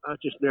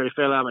just nearly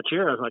fell out of my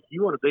chair. I was like,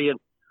 you want to be in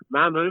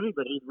my movie?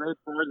 But he'd read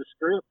part of the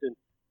script, and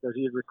because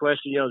he was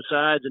requesting, the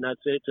sides, and I'd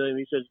say it to him.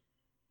 He said,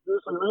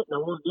 listen, I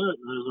want to do it.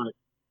 And I was like,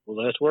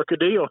 well, let's work a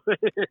deal.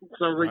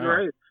 So we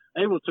were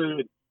able to.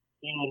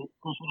 And, of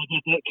course, when I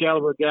got that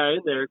caliber guy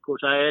in there, of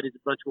course, I added a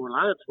bunch more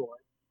lines for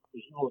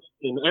him.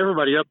 And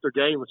everybody upped their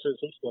game since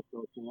he stepped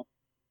on set.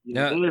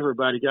 Now,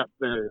 everybody got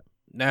better.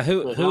 Now,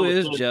 who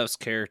is Jeff's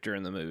character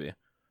in the movie?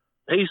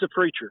 He's the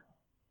preacher.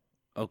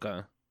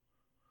 Okay.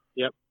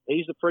 Yep.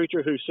 He's the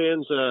preacher who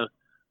sends a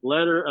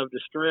letter of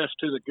distress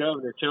to the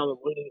governor telling him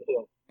we need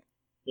help.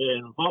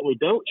 And what we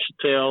don't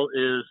tell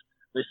is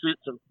they sent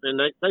some, and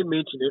they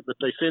mentioned it, but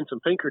they send some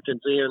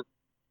Pinkertons in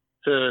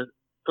to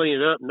clean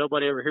it up, and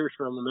nobody ever hears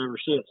from them ever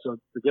since. So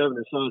the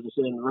governor decides to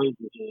send the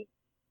Rangers in.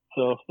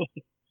 So,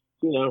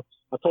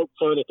 I poked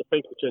fun at the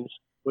Pinkertons,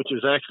 which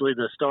was actually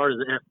the start of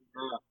the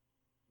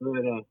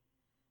FBI.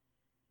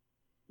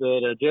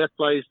 But Jeff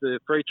plays the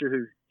preacher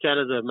who's kind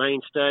of the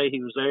mainstay.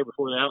 He was there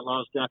before the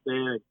Outlaws got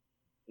there,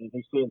 and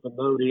he sends a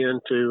note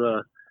in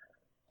to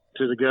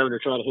the governor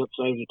trying to help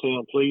save the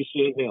town. Please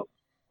send help.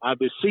 I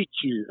beseech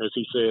you, as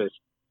he says,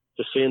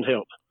 to send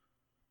help.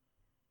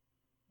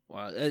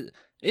 Wow.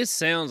 It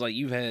sounds like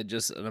you've had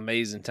just an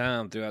amazing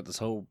time throughout this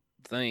whole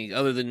thing,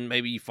 other than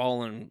maybe you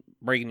falling,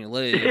 breaking your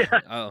leg.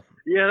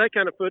 Yeah, that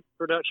kind of put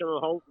production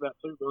on hold for about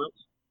 2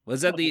 months.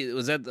 Was that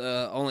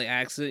the only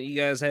accident you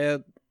guys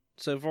had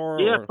so far?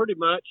 Yeah, or? Pretty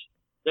much.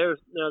 There's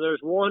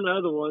one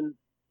other one.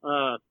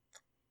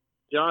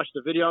 Josh,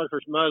 the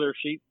videographer's mother,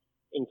 she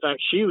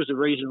was the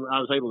reason I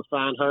was able to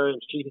find her,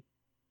 and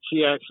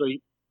she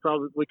actually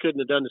we couldn't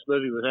have done this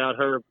movie without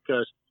her,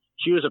 because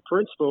she was a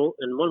principal,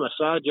 and one of my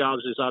side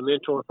jobs is I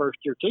mentor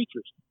first-year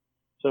teachers.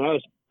 So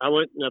I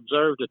went and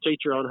observed a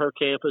teacher on her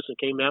campus and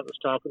came out and was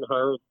talking to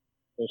her,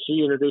 and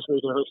she introduced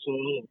me to her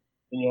son.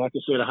 And like I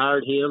said, I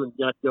hired him and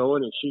got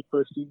going, and she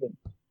pushed him,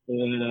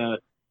 and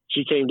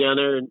she came down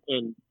there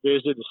and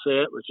visited the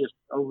set, was just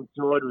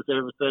overjoyed with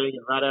everything.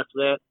 And right after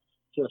that,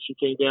 she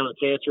came down with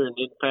cancer and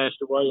then passed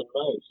away in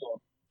May.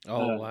 So,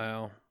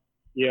 wow.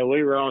 Yeah,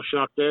 we were all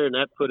shocked there, and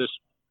that put us,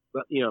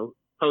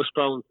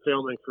 postponed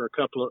filming for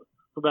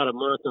about a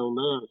month on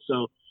that.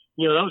 So,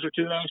 those are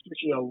two actors,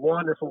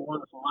 wonderful,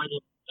 wonderful. I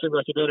didn't seem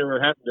like it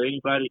never happen to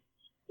anybody,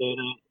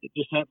 and it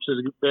just happens to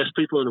the best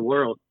people in the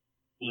world.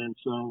 And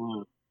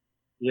so,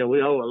 we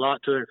owe a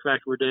lot to her. In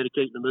fact, we're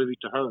dedicating the movie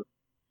to her.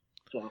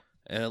 So,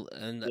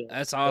 and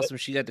that's awesome.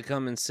 She got to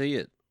come and see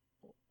it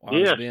while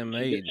it was being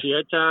made. She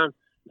had time.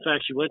 In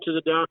fact, she went to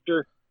the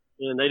doctor,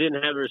 and they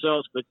didn't have the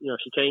results, but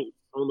she came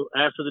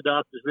after the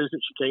doctor's visit.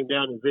 She came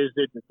down and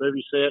visited the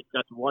movie set,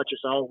 got to watch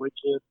us all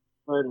weekend,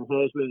 her and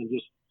her husband, and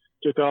just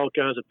took all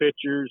kinds of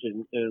pictures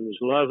and was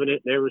loving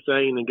it and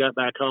everything. And then got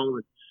back home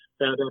and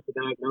found out the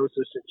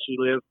diagnosis, and she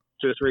lived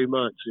 2 or 3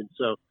 months. And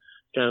so,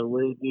 kind of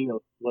weird, the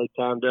way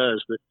time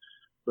does. But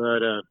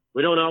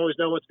we don't always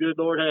know what the good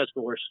Lord has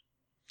for us.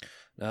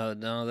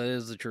 No, that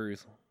is the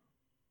truth.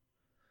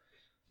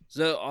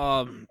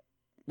 So,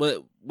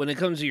 but when it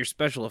comes to your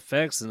special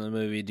effects in the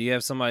movie, do you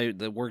have somebody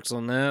that works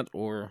on that,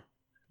 or?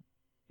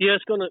 Yeah,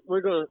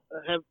 we've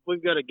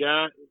got a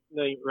guy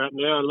named right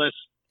now, unless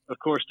of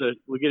course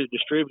we get it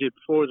distributed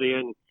before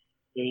then.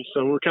 And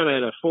so we're kind of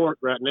at a fork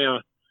right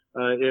now.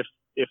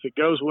 If it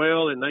goes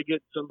well and they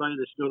get somebody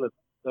that's going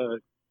to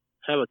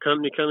have a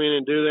company come in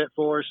and do that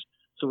for us,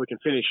 so we can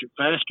finish it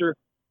faster,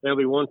 that'll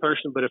be one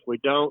person. But if we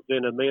don't,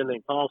 then a man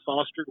named Paul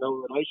Foster,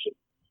 no relation,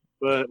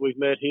 but we've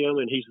met him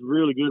and he's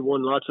really good.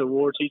 Won lots of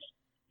awards.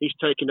 He's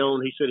taken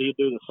on. He said he'd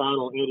do the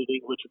final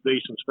editing, which would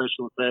be some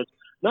special effects.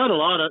 Not a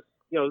lot of,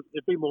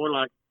 it'd be more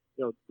like,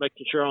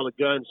 making sure all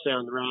the guns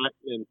sound right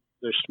and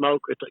there's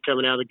smoke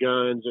coming out of the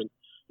guns and,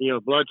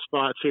 blood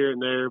spots here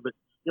and there. But,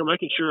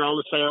 making sure all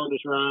the sound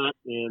is right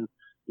and,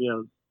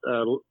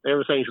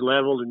 everything's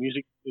level, the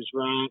music is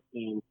right,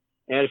 and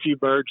add a few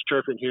birds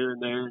chirping here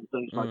and there and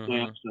things like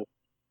that. So,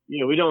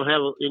 we don't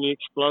have any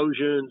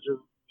explosions or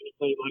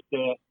anything like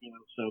that,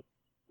 so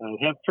we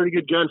have pretty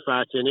good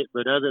gunfights in it.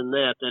 But other than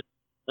that,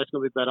 that's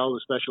going to be about all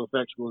the special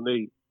effects we'll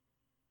need.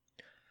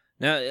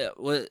 Now,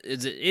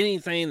 is it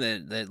anything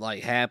that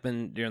like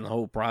happened during the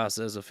whole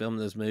process of filming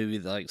this movie?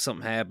 That, like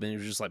something happened,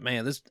 you're just like,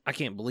 man, I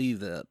can't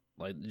believe that.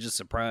 Like, it just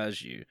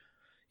surprised you.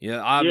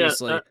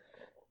 Obviously,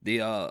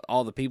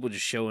 all the people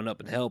just showing up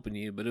and helping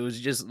you, but it was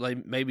just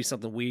like maybe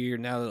something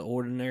weird, out of the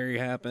ordinary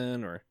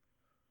happened, or.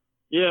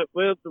 Yeah,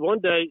 well, one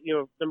day,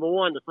 number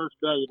one, the first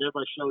day, and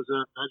everybody shows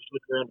up. I just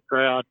look around the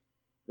crowd,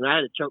 and I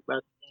had to choke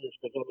back the tears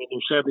because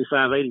there's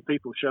 75, 80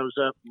 people shows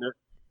up in their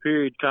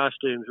period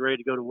costumes, ready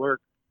to go to work.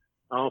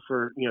 All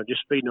for,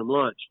 just feeding them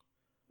lunch.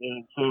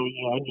 And so,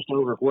 I'm just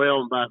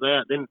overwhelmed by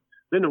that. Then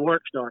the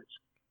work starts.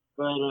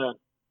 But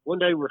one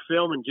day we're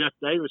filming Jeff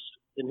Davis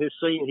in his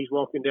scene. He's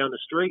walking down the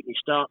street and he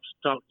stops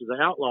to talk to the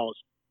outlaws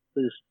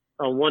who's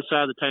on one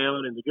side of the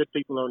town and the good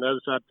people on the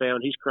other side of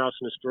town. He's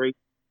crossing the street.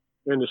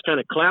 And it's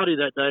kind of cloudy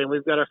that day, and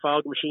we've got our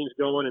fog machines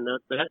going. And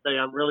that day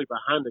I'm really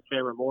behind the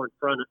camera more in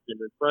front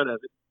of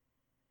it.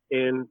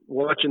 And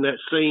watching that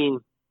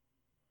scene,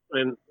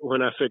 and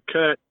when I said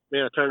cut,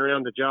 I turned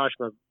around to Josh,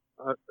 my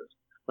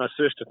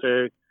assistant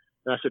there,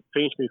 and I said,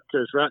 pinch me,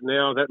 because right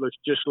now that looks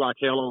just like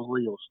hell on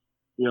wheels.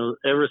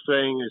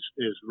 Everything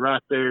is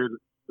right there,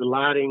 the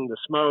lighting, the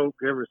smoke,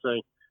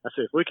 everything. I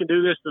said, if we can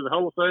do this to the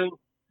whole thing,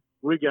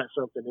 we got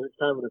something. And it's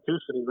kind of an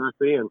epiphany right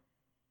then.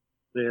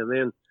 And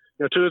then,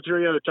 2 or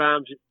 3 other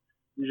times,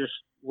 you just,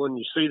 when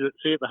you see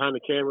it behind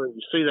the camera and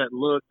you see that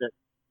look, that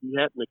you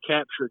happen to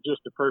capture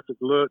just the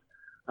perfect look.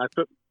 I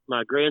put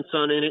my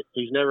grandson in it.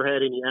 He's never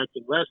had any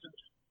acting lessons,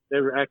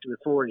 never acted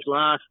before in his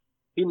life.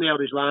 He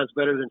nailed his lines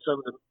better than some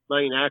of the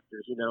main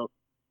actors, and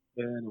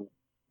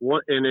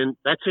then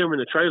that's him in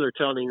the trailer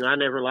telling him, "I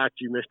never liked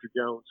you, Mr.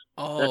 Jones."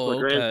 Oh, that's my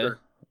grandson.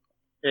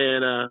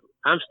 And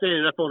I'm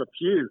standing up on a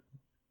pew,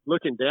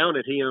 looking down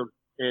at him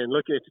and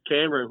looking at the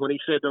camera. And when he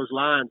said those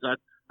lines, I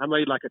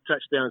made like a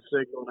touchdown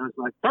signal, and I was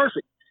like,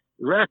 "Perfect,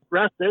 right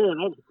there."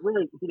 And that was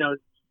great.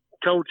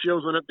 Cold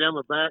chills went up down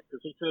my back because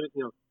he said it,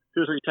 2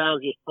 or 3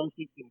 times, just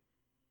perfect. And,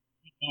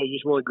 you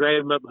just want to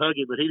grab him up and hug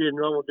him, but he didn't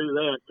want to do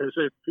that because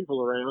there's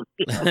people around.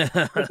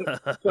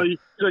 So you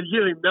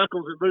give him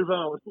knuckles and move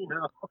on,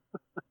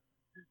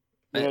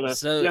 And,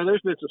 there's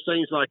been some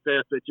scenes like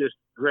that just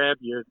grab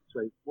you and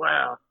say,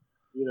 wow,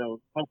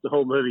 hope the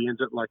whole movie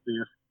ends up like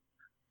this.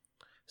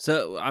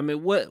 So, I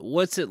mean,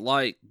 what's it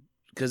like?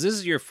 Because this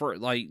is your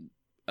first, like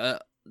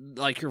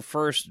your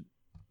first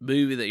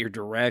movie that you're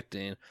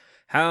directing.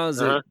 How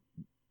is it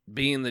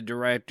being the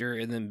director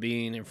and then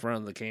being in front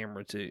of the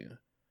camera too?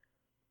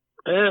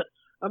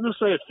 I'm going to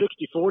say it's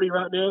 60-40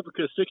 right now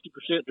because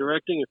 60%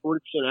 directing and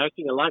 40%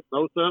 acting. I like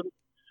both of them.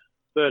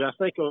 But I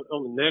think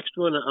on the next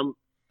one,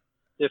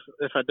 if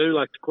I do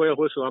like the Quail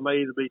Whistle, I may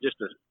either be just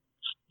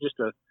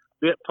a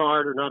bit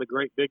part or not a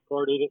great big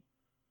part in it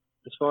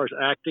as far as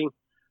acting.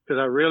 because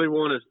I really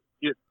want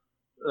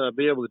to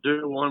be able to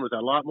do one with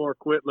a lot more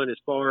equipment as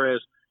far as,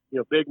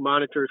 big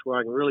monitors where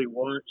I can really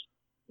watch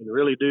and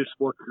really do some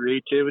more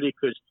creativity.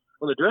 Because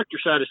on the director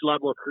side, it's a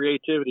lot more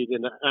creativity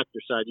than the actor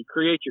side. You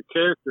create your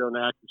character on the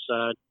actor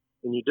side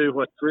and you do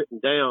what's written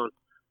down.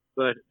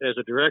 But as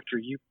a director,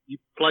 you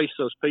place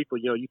those people,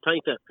 you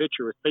paint that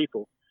picture with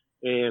people.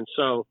 And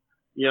so,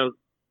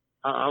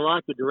 I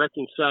like the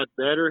directing side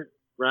better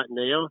right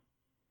now.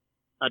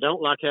 I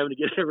don't like having to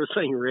get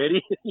everything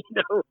ready,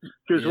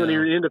 because when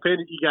you're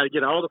independent, you got to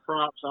get all the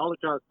props, all the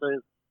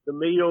content, the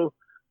meal,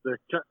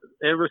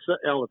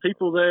 all the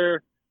people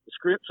there, the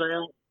scripts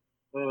out,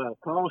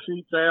 call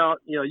sheets out.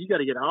 You got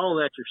to get all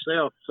that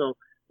yourself. So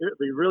it would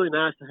be really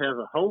nice to have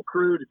a whole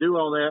crew to do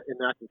all that, and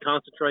I can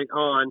concentrate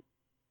on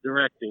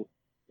directing,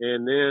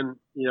 and then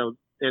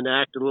and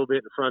act a little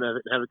bit in front of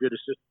it and have a good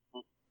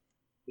assistant.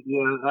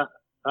 Yeah,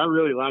 I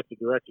really like the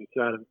directing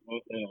side of it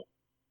right now.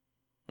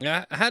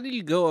 Yeah, how do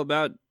you go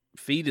about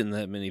feeding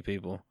that many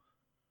people?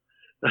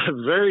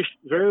 Very,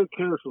 very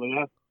carefully.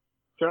 I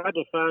tried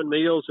to find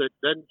meals that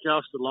doesn't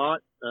cost a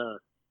lot.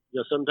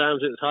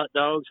 Sometimes it's hot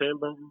dogs,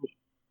 hamburgers.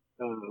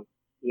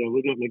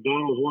 We got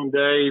McDonald's one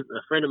day.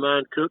 A friend of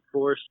mine cooked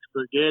for us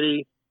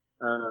spaghetti.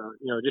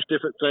 Just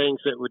different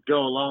things that would go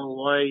a long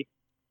way.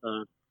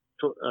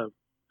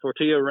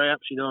 Tortilla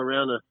wraps,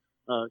 around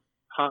a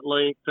hot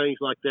link, things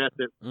like that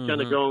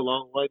kind of go a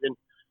long way.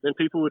 Then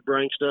people would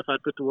bring stuff.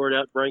 I'd put the word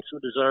out, bring some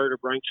dessert or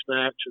bring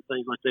snacks or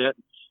things like that.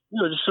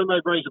 Just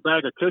somebody brings a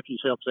bag of cookies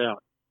helps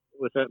out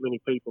with that many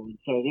people. And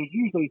so there's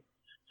usually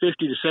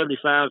 50 to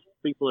 75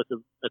 people at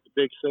the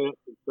big set.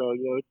 And so,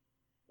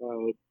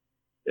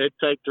 it'd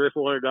take $300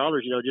 or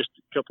 $400, just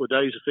a couple of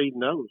days of feeding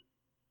those.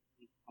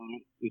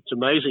 It's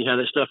amazing how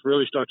that stuff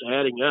really starts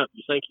adding up.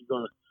 You think you're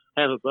going to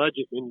have a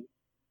budget, and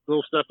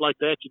little stuff like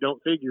that you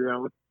don't figure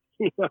on.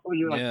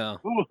 You're like,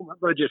 oh, my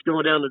budget's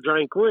going down the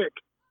drain quick.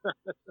 But,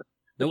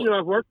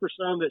 I've worked for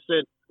some that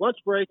said, lunch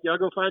break, y'all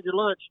go find your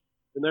lunch.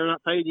 And they're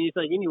not paying you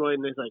anything anyway.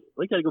 And they're like,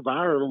 we got to go buy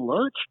our own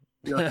lunch.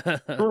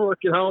 We're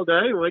working all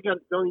day. We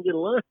got to go and get a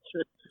lunch.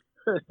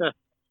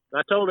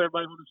 I told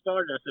everybody when we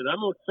started, I said,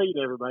 I'm going to feed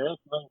everybody.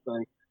 That's the main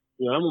thing.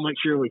 I'm going to make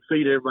sure we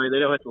feed everybody. They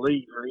don't have to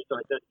leave or anything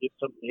like that to get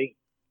something to eat.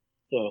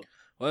 So,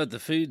 well, if the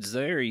food's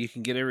there, you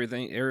can get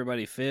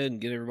everybody fed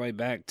and get everybody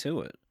back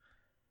to it.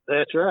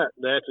 That's right.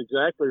 That's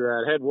exactly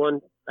right. I had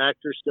one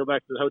actress go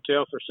back to the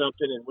hotel for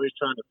something, and we was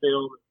trying to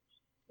film,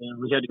 and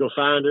we had to go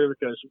find her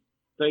because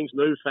things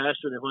moved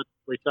faster than what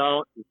we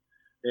thought.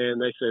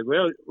 And they said,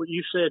 well,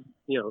 you said,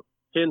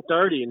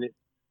 10:30, and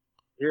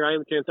here I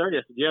am at 10:30. I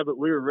said, yeah, but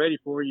we were ready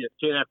for you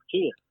at 10 after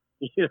 10.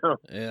 We could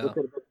have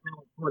been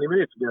 20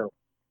 minutes ago.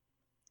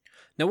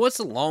 Now, what's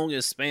the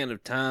longest span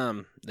of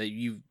time that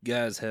you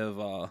guys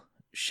have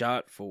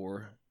shot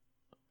for?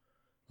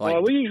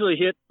 We usually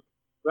hit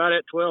right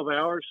at 12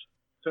 hours,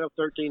 12,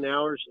 13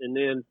 hours. And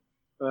then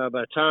by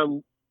the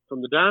time,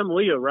 from the time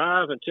we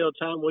arrive until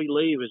the time we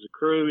leave as a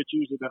crew, it's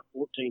usually about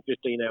 14,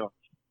 15 hours.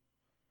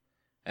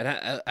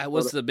 And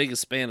what's the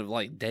biggest span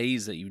of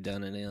days that you've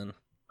done it in?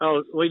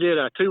 Oh, we did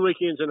 2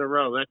 weekends in a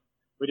row.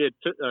 We did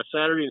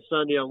Saturday and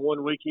Sunday on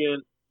one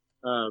weekend.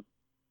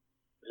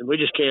 And we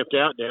just camped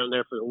out down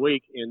there for the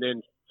week and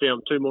then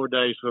filmed 2 more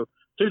days. So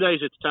 2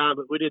 days at a time,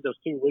 but we did those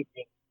 2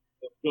 weekends.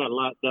 We got a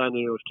lot done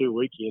in those 2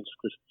 weekends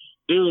because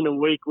during the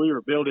week we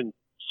were building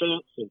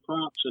sets and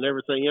props and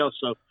everything else.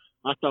 So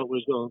I thought we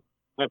was going to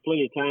have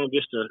plenty of time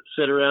just to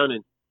sit around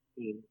and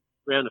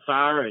around the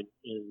fire and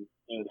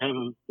have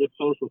a good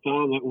social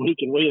time that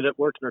week. And we ended up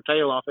working our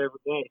tail off every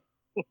day,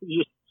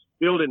 just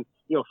building,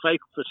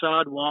 fake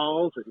facade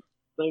walls and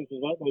things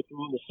of that nature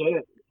on the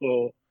set.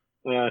 So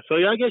yeah,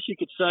 I guess you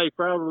could say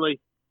probably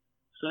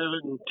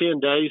 7, 10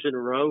 days in a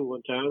row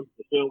one time.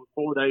 We filmed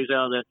 4 days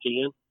out of that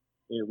 10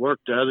 and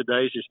worked the other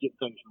days just getting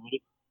things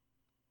ready.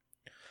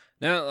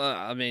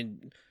 Now,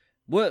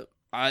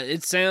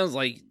 it sounds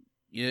like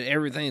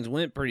everything's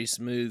went pretty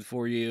smooth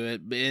for you.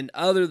 And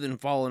other than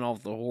falling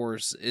off the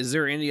horse, is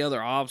there any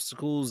other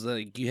obstacles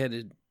that you had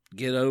to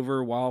get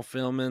over while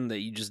filming that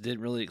you just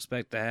didn't really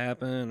expect to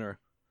happen? Or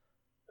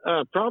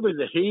probably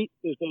the heat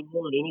is done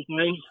more than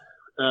anything.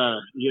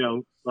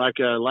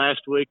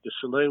 Last week, the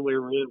saloon we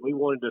were in, we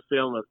wanted to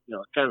film a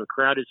kind of a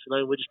crowded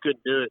saloon. We just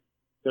couldn't do it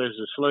because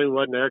the saloon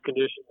wasn't air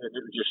conditioned and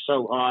it was just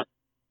so hot.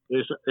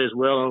 It was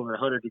well over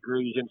 100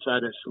 degrees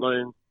inside that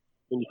saloon,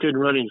 and you couldn't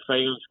run any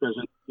fans because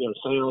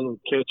sound would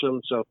catch them.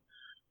 So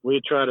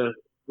we'd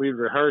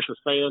rehearse with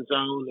fans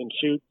on and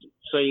shoot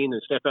scene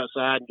and step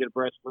outside and get a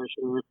breath fresh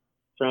air,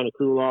 trying to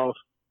cool off.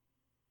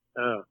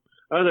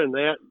 Other than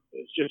that,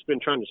 it's just been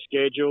trying to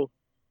schedule.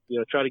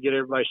 Try to get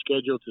everybody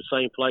scheduled to the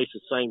same place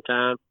at the same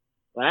time.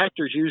 The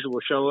actors usually will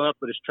show up,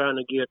 but it's trying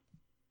to get,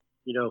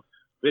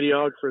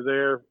 videographer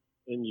there,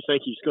 and you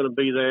think he's going to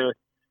be there,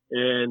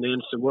 and then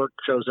some work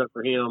shows up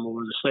for him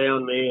or the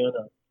sound man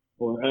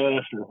or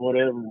us or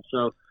whatever. And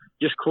so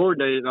just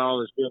coordinating it all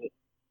has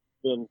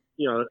been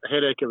a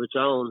headache of its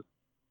own.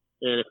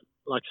 And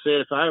like I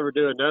said, if I ever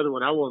do another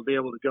one, I want to be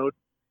able to go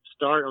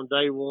start on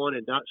day one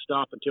and not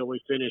stop until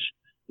we finish,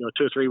 2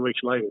 or 3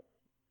 weeks later.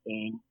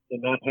 And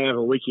and not have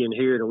a weekend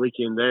here and a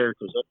weekend there,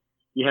 because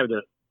you have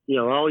the,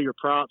 all your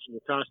props and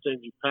your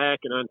costumes you pack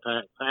and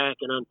unpack.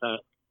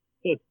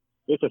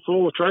 It's a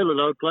full trailer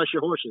load plus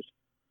your horses.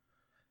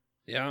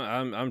 Yeah,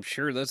 I'm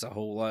sure that's a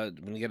whole lot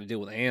when you got to deal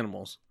with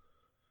animals.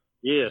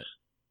 Yes.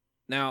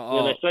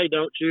 Now, they say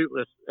don't shoot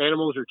with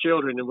animals or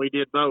children, and we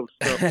did both.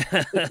 So.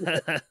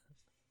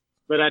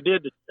 But I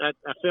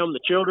filmed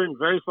the children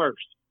very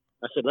first.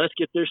 I said, let's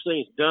get their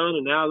scenes done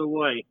and out of the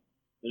way.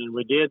 And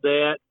we did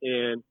that,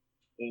 and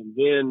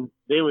then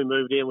we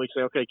moved in. We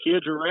said, okay,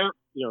 kids are wrapped.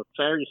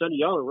 Saturday and Sunday,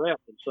 y'all are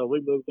wrapped. And so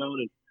we moved on,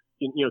 and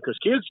because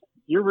kids,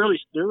 they're really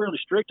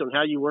strict on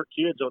how you work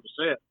kids on the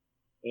set.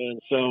 And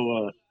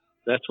so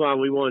that's why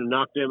we wanted to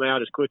knock them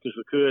out as quick as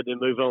we could, then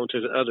move on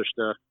to the other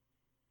stuff.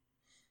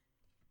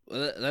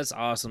 Well, that's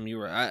awesome.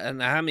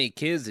 And how many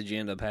kids did you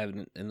end up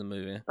having in the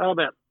movie? Oh,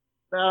 about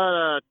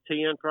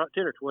 10 or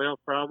 12,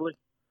 probably.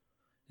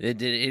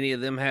 Did any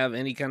of them have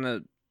any kind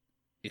of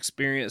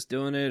experience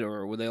doing it,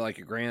 or were they like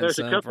your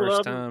grandson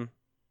first time?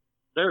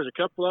 There's a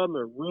couple of them that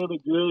are really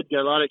good,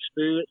 got a lot of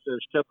experience.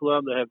 There's a couple of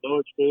them that have no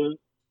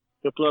experience.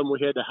 A couple of them we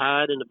had to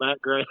hide in the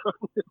background.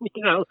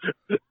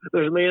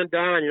 There's a man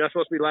dying. You're not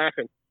supposed to be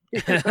laughing.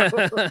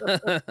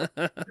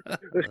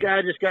 This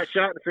guy just got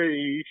shot in the face.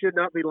 You should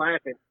not be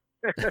laughing.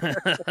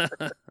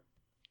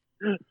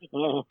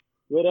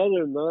 But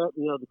other than that,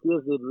 the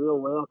kids did real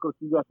well. Of course,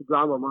 you got the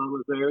drama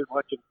mamas there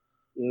watching,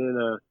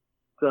 and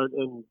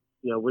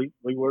we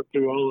worked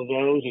through all of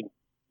those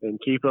and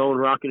keep on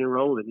rocking and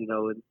rolling,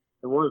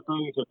 And one of the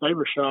things that they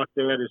were shocked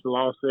at is the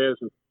law says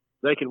is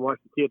they can watch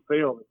the kid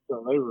film.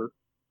 So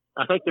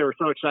I think they were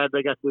so excited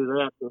they got to do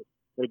that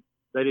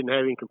they didn't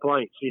have any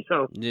complaints,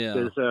 Yeah.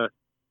 Because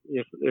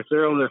if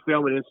they're on there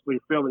filming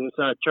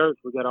inside church,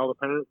 we got all the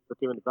parents put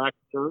them in the back of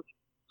the church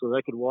so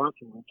they could watch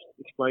and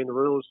explain the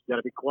rules. Got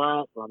to be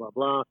quiet, blah, blah,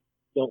 blah.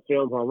 Don't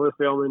film while we're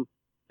filming.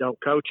 Don't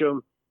coach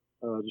them.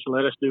 Just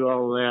let us do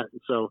all of that.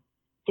 And so it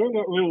turned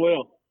out real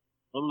well.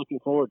 I'm looking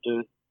forward to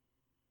it.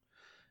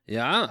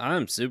 Yeah,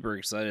 I'm super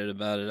excited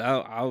about it.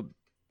 I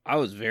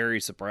was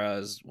very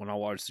surprised when I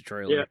watched the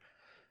trailer. Yeah.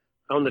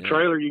 On the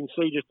trailer, you can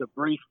see just a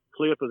brief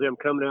clip of them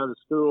coming out of the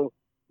school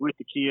with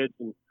the kids.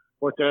 And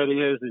what that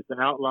is the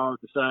outlaws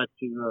decide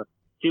to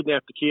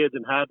kidnap the kids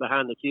and hide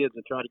behind the kids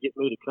and try to get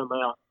me to come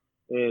out.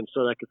 And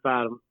so they could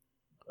fight them,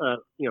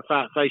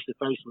 fight face to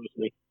face with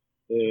me.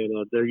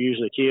 And they're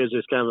using the kids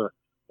as kind of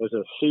as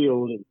a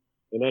shield. And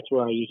that's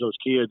where I use those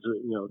kids,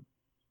 and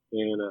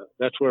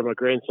that's where my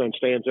grandson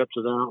stands up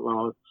to the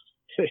outlaws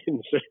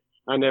and says,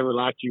 I never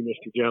liked you,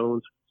 Mr.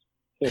 Jones.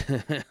 But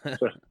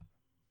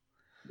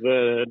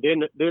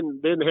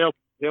didn't help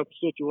the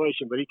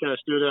situation, but he kind of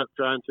stood up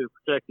trying to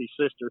protect his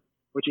sister,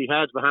 which he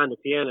hides behind the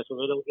piano so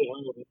they don't get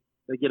hold of it.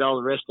 They get all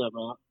the rest of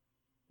them out.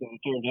 So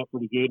it turned out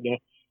pretty good.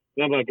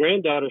 Now my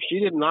granddaughter, she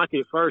didn't like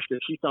it at first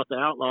because she thought the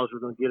outlaws were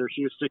going to get her.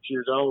 She was 6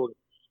 years old.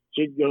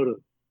 She'd go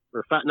to,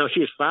 she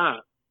was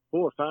 4.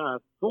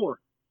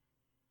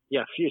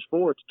 Yeah, she was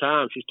 4 at the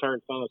time. She's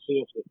turned 5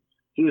 since. But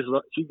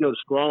she'd go to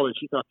squall, and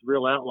she thought the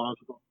real outlaws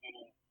were going to get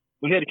her.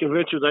 We had to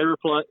convince her they were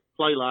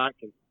play like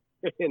and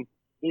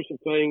do some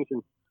things,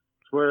 and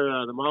where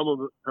her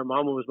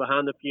mama was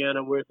behind the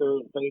piano with her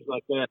and things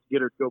like that to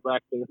get her to go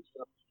back there.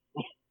 So,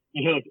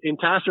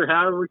 entice her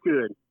however we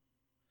could.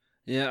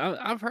 Yeah,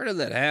 I've heard of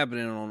that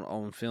happening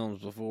on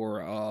films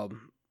before.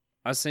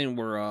 I seen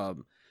where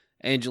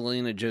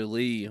Angelina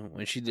Jolie,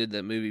 when she did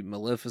that movie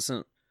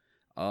Maleficent,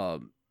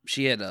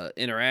 she had an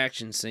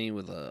interaction scene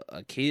with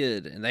a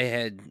kid, and they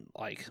had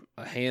like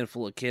a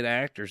handful of kid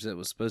actors that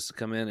was supposed to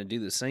come in and do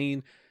the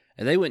scene,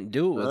 and they wouldn't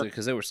do it with her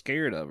because they were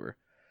scared of her.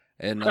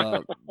 And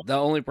the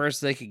only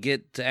person they could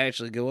get to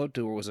actually go up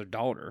to her was her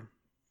daughter.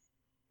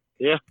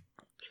 Yeah.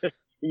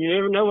 You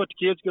never know what the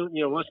kid's going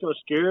to, what's going to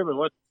scare them and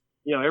what,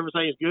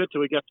 everything's good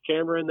till we got the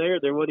camera in there.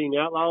 There wasn't any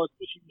outlaws,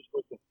 but she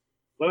was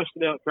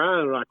busting out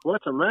crying, like,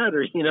 what's the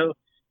matter,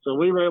 So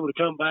we were able to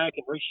come back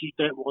and reshoot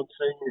that one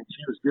scene, and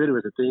she was good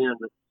with it at the end.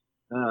 But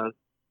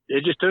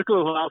it just took a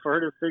little while for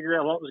her to figure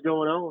out what was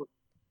going on.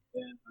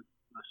 And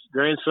my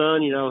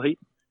grandson, he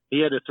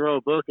had to throw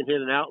a book and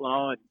hit an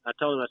outlaw. And I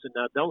told him, I said,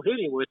 now don't hit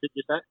him with it.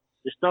 Just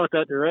start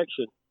that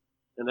direction.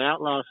 And the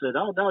outlaw said,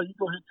 oh, no, you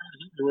go ahead and try to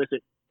hit him with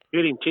it.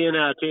 Hit him 10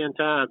 out of 10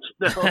 times.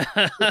 No.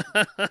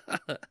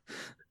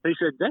 He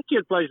said, that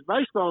kid plays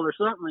baseball or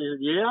something. He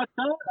said, yeah, I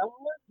told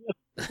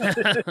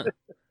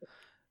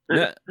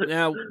him.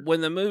 Now,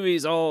 when the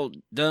movie's all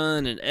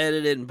done and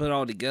edited and put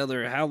all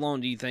together, how long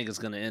do you think it's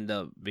going to end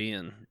up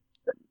being?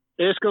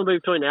 It's going to be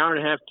between an hour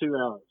and a half, 2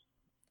 hours.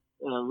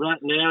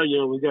 Right now,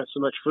 we've got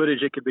so much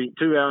footage, it could be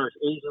 2 hours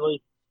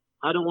easily.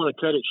 I don't want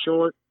to cut it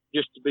short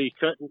just to be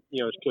cutting,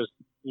 because,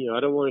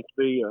 I don't want it to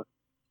be,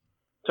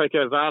 take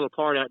a vital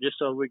part out just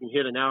so we can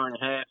hit an hour and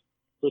a half.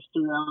 If it's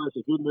 2 hours,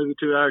 a good movie,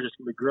 2 hours, it's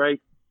going to be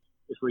great.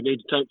 If we need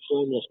to take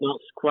some that's not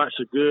quite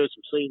so good,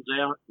 some scenes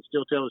out, and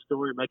still tell the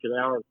story, make it an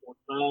hour and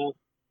 45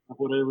 or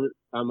whatever,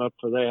 I'm up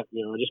for that.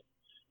 You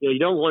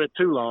don't want it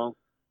too long,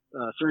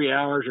 3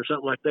 hours or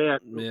something like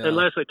that,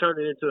 unless they turn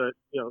it into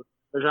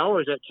there's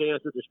always that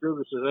chance that the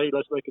distributor says, hey,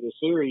 let's make it a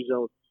series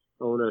on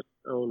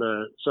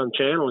on some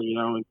channel,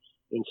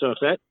 and so if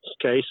that's the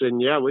case, then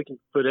yeah, we can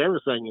put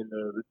everything in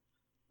there.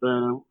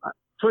 But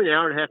between an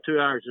hour and a half, 2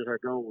 hours is our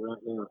goal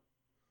right now.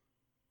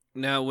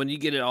 Now, when you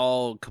get it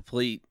all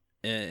complete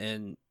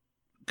and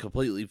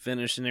completely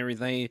finished and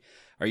everything,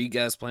 are you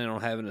guys planning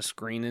on having a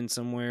screening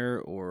somewhere,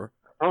 or?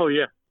 Oh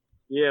yeah,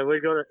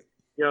 we're gonna.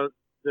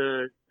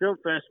 The film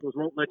festivals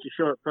won't let you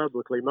show it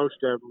publicly. Most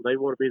of them, they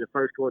want to be the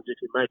first ones if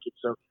you make it.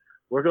 So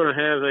we're going to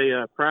have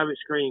a private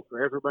screening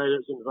for everybody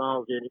that's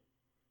involved in it,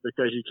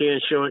 because you can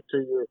show it to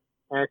your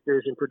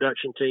actors and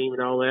production team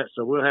and all that.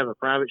 So we'll have a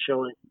private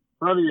showing,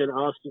 probably in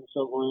Austin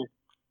somewhere.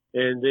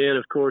 And then,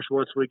 of course,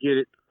 once we get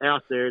it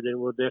out there, then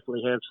we'll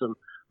definitely have some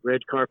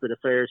red carpet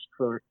affairs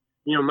for,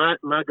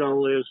 my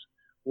goal is,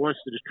 once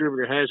the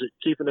distributor has it,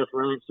 keep enough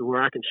rights to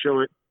where I can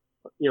show it,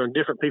 in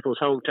different people's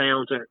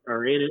hometowns that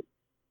are in it,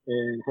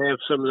 and have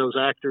some of those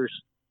actors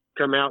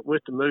come out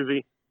with the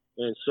movie,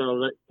 and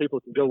so that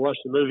people can go watch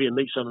the movie and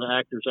meet some of the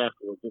actors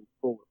afterwards and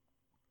before.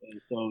 And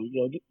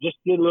so, just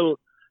get a little,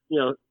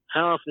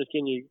 how often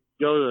can you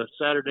go to a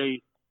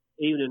Saturday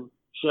evening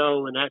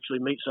show and actually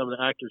meet some of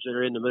the actors that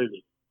are in the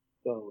movie?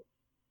 So,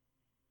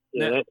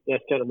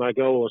 that's kind of my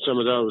goal with some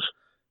of those.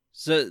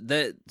 So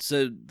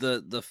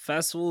the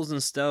festivals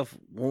and stuff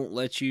won't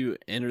let you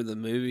enter the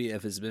movie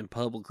if it's been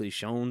publicly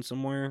shown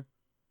somewhere?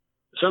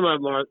 Some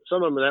of them are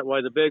that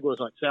way. The big ones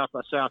like South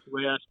by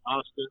Southwest,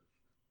 Austin,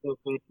 some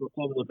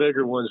of the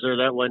bigger ones,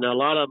 they're that way. Now,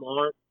 a lot of them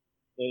aren't.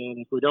 And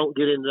if we don't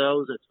get into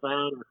those, that's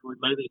fine. Or if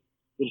maybe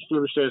the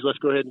distributor says, let's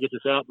go ahead and get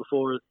this out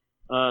before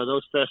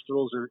those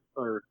festivals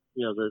or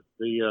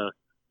the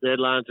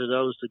deadlines of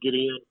those to get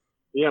in.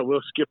 Yeah,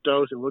 we'll skip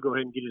those and we'll go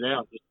ahead and get it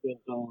out. It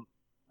depends on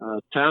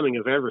timing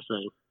of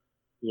everything.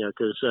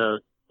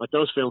 Because like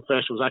those film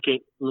festivals, I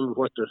can't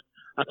remember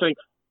I think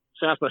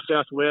South by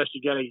Southwest,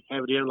 you got to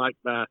have it in like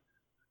by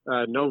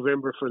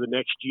November for the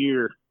next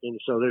year. And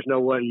so there's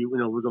no way,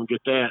 we're going to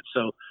get that.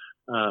 So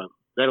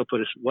that'll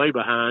put us way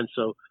behind.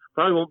 So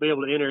probably won't be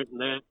able to enter it in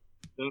that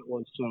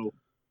one. So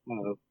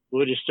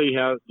we'll just see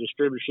how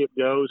distributorship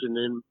goes and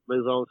then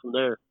move on from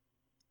there.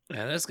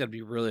 Yeah, that's got to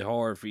be really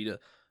hard for you to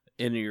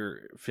enter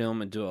your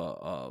film into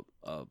a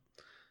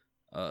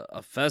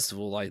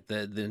festival like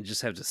that, then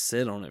just have to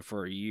sit on it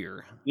for a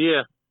year.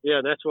 Yeah,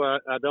 that's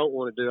what I don't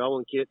want to do. I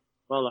want to get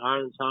while the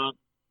iron's hot,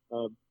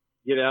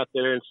 get out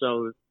there. And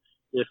so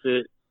if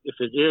it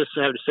is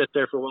having to sit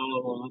there for a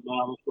while,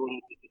 let's go ahead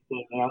and get this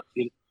thing out,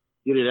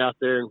 get it out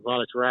there, and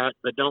while it's right,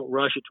 but don't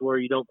rush it to where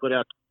you don't put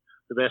out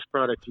the best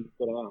product you can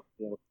put out.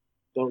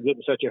 Don't get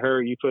in such a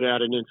hurry you put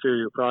out an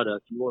inferior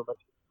product. You want to make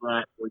it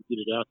right before you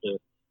get it out there.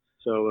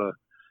 So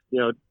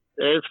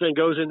everything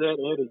goes in that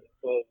editing.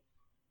 So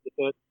get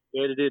that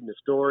edited and the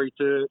story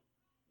to it,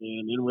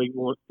 and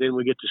then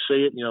we get to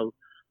see it.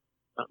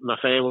 My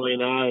family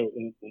and I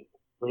and the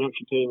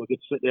production team will get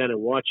to sit down and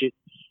watch it,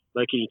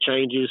 make any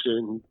changes,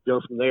 and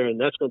go from there.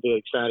 And that's going to be an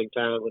exciting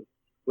time when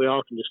we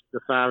all can the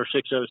 5 or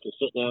 6 of us can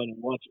sit down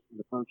and watch it for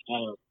the first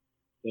time.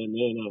 And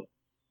then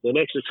the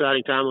next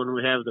exciting time when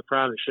we have the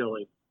private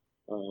showing.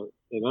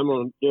 And I'm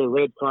going to do a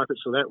red carpet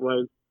so that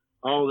way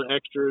all the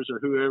extras or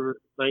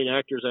whoever, main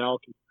actors, they all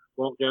can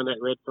walk down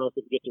that red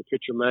carpet and get their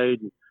picture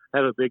made and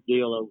have a big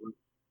deal over it.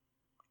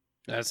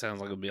 That sounds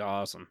like it'll be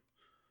awesome.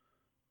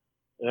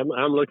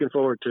 I'm looking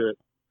forward to it.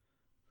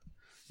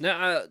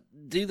 Now,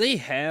 do they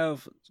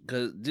have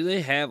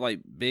like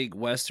big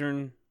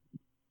Western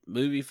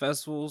movie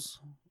festivals?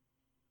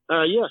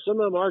 Yeah, some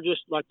of them are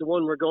just like the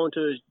one we're going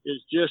to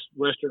is just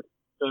Western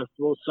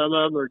festivals. Some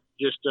of them are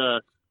just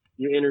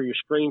you enter your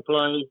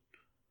screenplay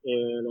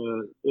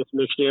and it's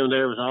mixed in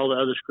there with all the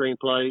other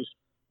screenplays.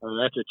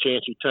 That's a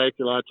chance you take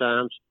a lot of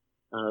times.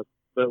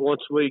 But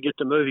once we get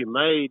the movie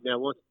made,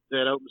 once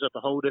that opens up a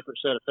whole different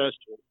set of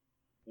festivals.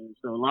 And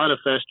so a lot of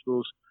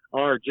festivals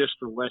are just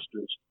for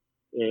Westerns.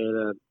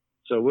 And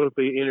so we'll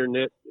be entering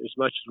it as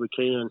much as we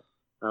can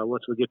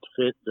once we get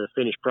the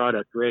finished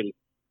product ready.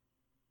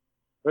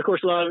 But of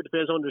course, a lot of it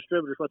depends on the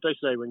distributors, what they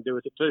say we can do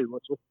with it too.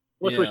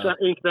 Once we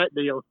ink that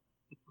deal.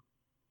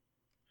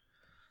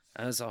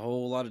 That's a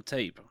whole lot of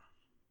tape.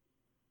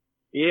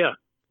 Yeah,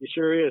 it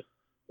sure is.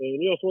 And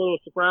it's one of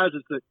those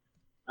surprises that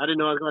I didn't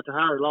know I was going to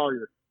hire a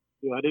lawyer.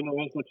 I didn't know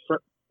I was going to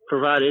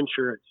provide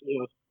insurance.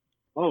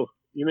 Oh,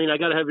 you mean I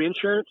got to have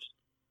insurance?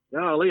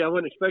 Golly, I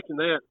wasn't expecting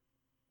that.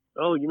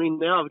 Oh, you mean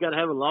now I've got to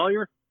have a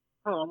lawyer?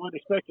 Oh, I wasn't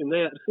expecting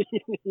that.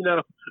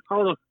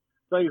 All the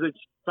things that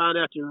you find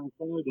out you're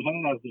required to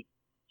have that,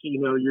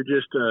 you're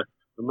just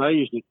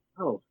amazed at,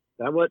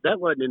 that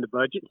wasn't in the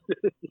budget.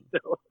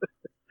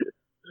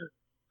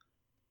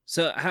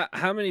 So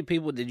how many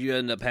people did you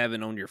end up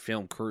having on your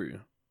film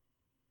crew?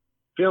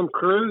 Film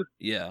crew?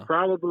 Yeah.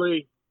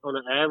 Probably on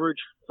an average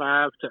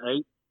 5 to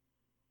 8.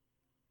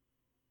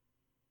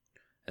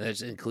 And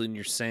that's including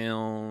your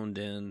sound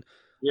and...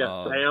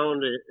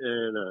 sound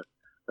and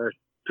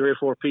 3 or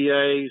 4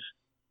 PAs.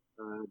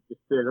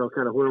 Just depending on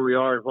kind of where we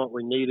are and what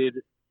we needed,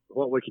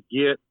 what we could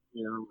get.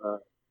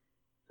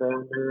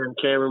 Soundman,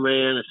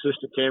 cameraman,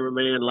 assistant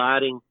cameraman,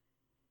 lighting.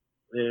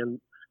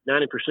 And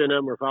 90% of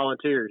them are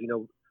volunteers.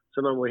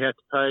 Some of them we have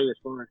to pay as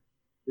far as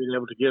being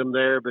able to get them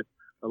there. But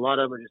a lot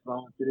of them are just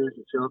volunteers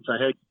that show up and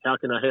say, hey, how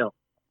can I help?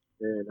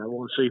 And I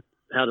want to see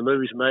how the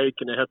movie's made.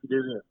 Can I help you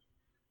do this?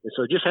 And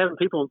so just having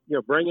people,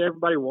 bring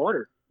everybody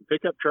water and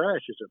pick up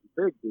trash is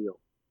a big deal.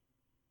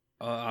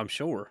 I'm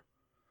sure.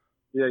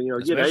 Yeah,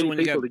 especially get 80 when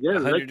you people got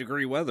together.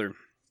 100-degree weather.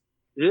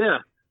 Yeah,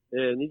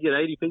 and you get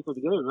 80 people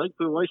together, they can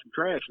put away some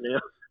trash now.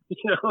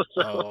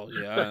 So Oh,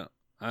 yeah,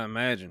 I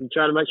imagine. you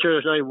try to make sure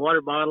there's no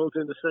water bottles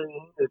in the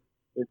scene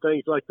and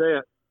things like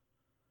that.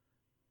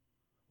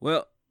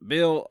 Well,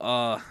 Bill,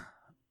 I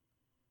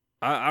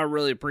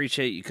really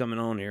appreciate you coming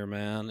on here,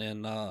 man.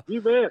 And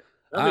You bet.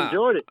 I've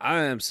enjoyed it.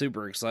 I am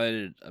super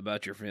excited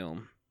about your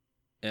film,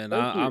 and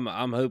Thank you.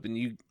 I'm hoping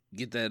you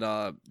get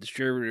that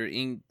distributor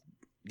ink,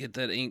 get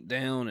that ink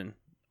down, and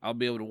I'll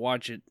be able to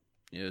watch it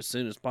as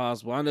soon as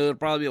possible. I know it'll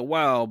probably be a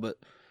while, but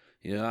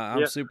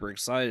I'm super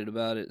excited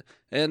about it.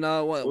 And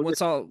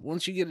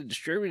once you get it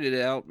distributed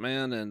out,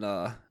 man, and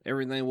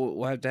everything,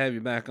 we'll have to have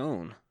you back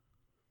on.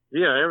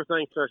 Yeah,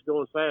 everything starts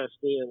going fast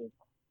then.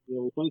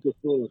 We think it's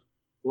been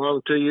a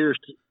long 2 years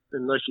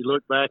unless you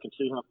look back and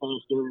see how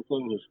fast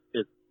everything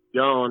is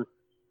gone.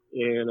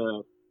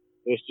 And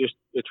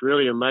it's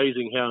really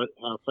amazing how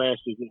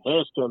fast it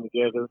has come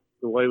together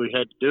the way we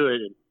had to do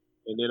it.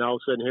 And then all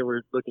of a sudden here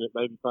we're looking at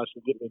maybe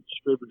possibly getting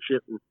a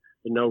distributorship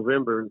in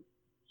November and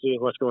seeing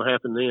what's going to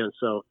happen then.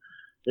 So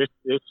it's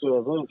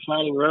a very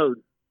exciting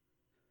road.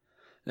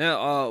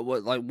 Now,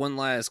 one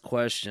last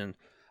question.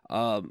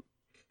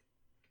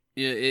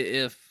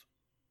 If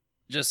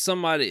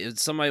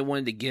somebody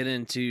wanted to get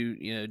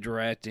into,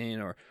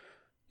 directing or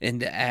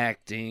into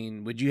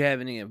acting, would you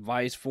have any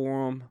advice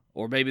for them?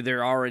 Or maybe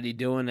they're already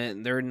doing it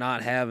and they're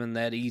not having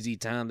that easy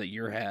time that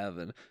you're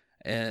having,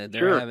 and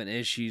they're having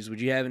issues.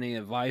 Would you have any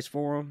advice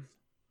for them?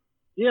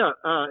 Yeah,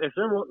 if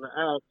they're wanting to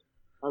act,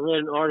 I read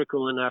an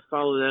article and I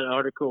followed that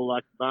article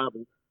like the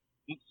Bible.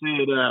 It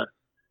said,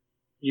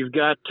 you've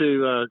got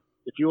to,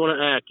 if you want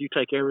to act, you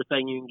take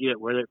everything you can get,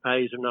 whether it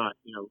pays or not.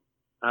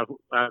 I've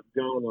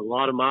gone a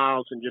lot of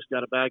miles and just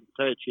got a bag of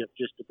potato chips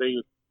just to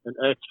be an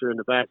extra in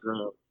the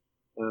background.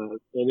 And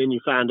then you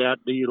find out,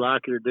 do you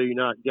like it or do you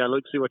not? You got to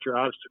look see what your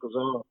obstacles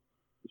are.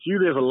 If you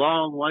live a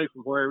long way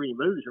from wherever your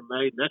movies are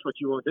made, and that's what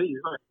you want to do, you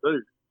have to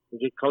move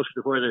and get closer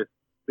to where they're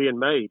being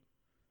made.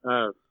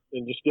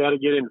 And just got to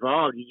get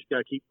involved. You just got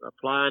to keep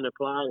applying,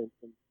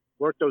 and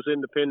work those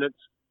independents.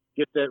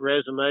 Get that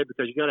resume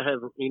because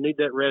you need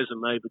that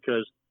resume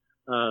because,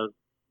 a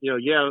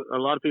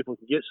lot of people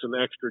can get some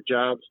extra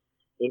jobs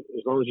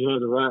as long as you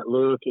have the right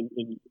look and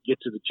get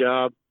to the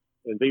job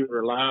and be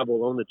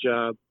reliable on the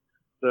job.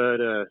 But,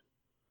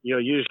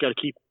 you just got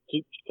to keep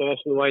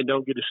casting away and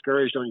don't get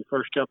discouraged on your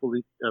first couple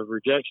of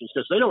rejections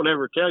because they don't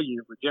ever tell you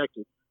you're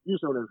rejected. You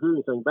just don't ever hear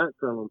anything back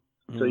from them.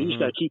 So you just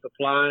got to keep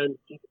applying.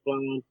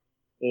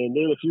 And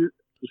then if you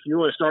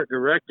want to start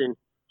directing,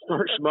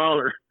 start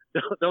smaller.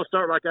 Don't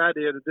start like I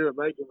did to do a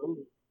major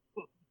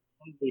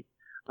movie.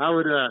 I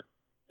would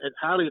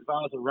highly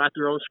advise them write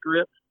their own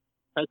script,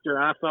 take their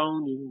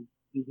iPhone.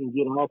 You can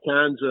get all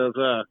kinds of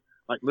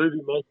like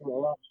movie making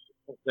apps.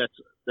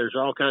 There's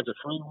all kinds of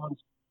free ones,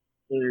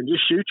 and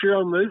just shoot your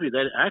own movie.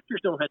 That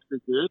actors don't have to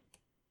be good,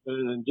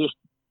 and just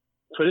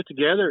put it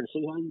together and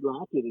see how you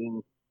like it.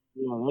 And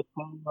that's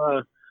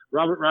how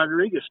Robert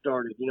Rodriguez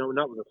started.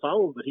 Not with a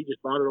phone, but he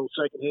just bought an old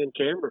secondhand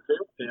film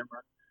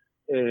camera,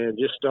 and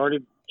just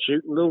started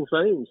shooting little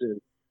things,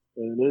 and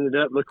ended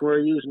up look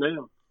where he is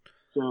now.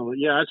 So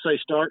yeah, I'd say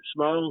start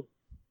small,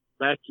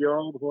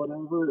 backyard,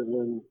 whatever, and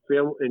then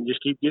film, and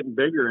just keep getting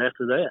bigger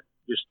after that.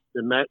 Just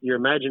your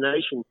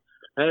imagination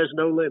has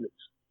no limits.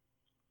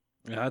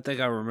 Yeah, I think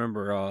I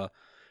remember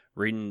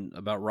reading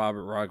about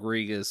Robert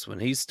Rodriguez when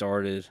he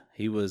started.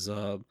 He was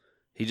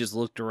he just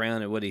looked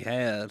around at what he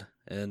had,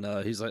 and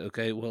he's like,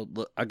 okay, well,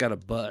 look, I got a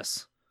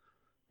bus.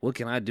 What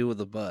can I do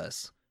with a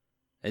bus?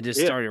 And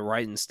just started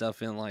writing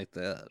stuff in like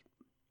that.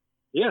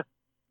 Yeah.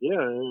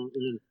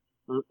 And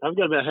I've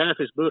got about half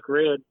his book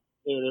read,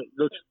 and it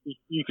looks,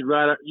 you could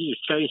write, you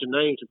just change the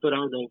names and put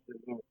our names in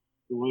there,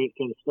 the way it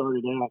kind of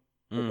started out.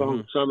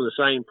 Some of the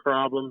same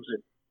problems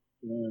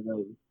and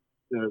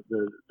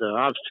the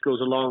obstacles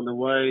along the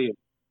way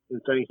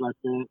and things like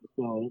that.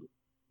 So,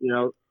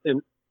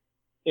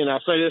 and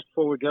I'll say this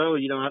before we go,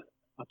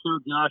 I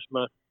told Josh,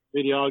 my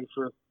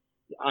videographer,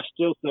 I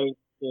still think,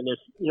 and if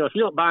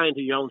you don't buy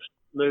into your own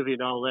movie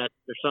and all that,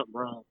 there's something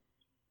wrong.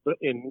 But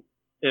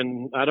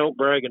and I don't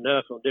brag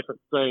enough on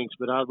different things,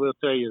 but I will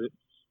tell you that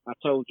I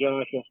told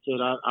Josh, I said,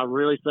 I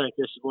really think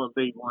this is going to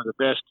be one of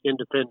the best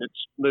independent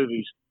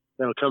movies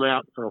that'll come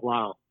out for a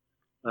while.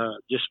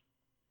 Just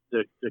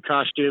the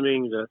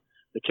costuming,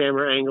 the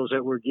camera angles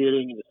that we're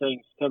getting, and the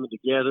things coming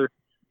together.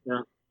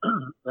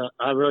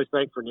 I really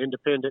think for an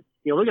independent,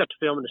 we got to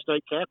film in the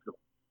state capitol.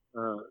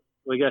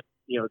 We got,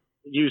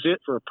 use it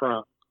for a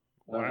prop.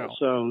 Wow.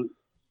 So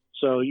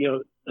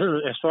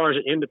as far as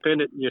an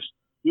independent,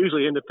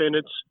 usually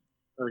independents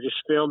are just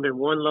filmed in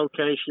one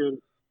location.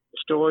 The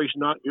story's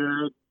not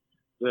good.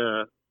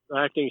 The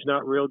acting's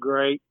not real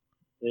great.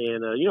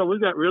 And, we've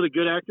got really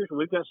good actors and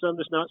we've got some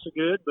that's not so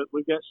good, but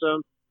we've got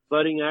some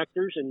budding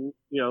actors and,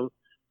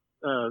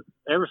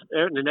 every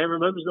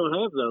movie's going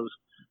to have those.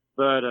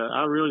 But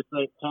I really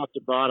think top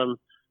to bottom,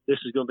 this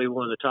is going to be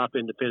one of the top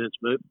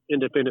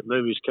independent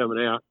movies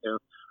coming out. Now,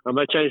 I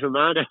may change my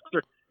mind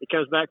after it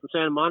comes back from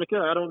Santa Monica.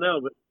 I don't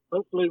know, but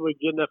hopefully we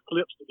get enough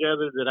clips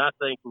together that I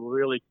think will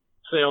really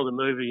sell the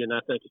movie, and I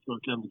think it's going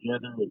to come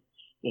together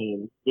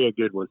and be a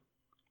good one.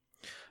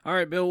 All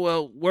right, Bill.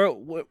 Well,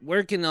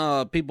 where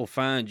can people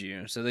find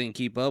you so they can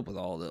keep up with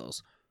all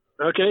those?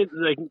 Okay,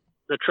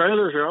 the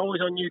trailers are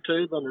always on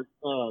YouTube under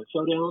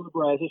Showdown on the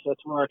Brazos.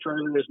 That's where our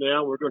trailer is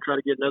now. We're going to try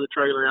to get another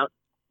trailer out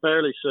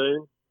fairly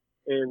soon.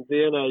 And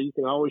then you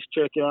can always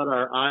check out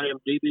our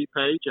IMDb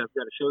page. I've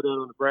got a Showdown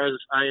on the Brazos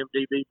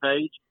IMDb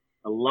page.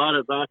 A lot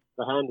of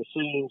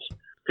behind-the-scenes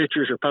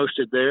pictures are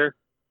posted there.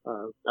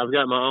 I've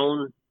got my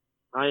own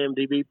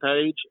IMDb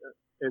page.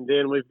 And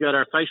then we've got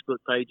our Facebook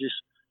pages,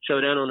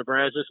 Showdown on the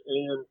Brazos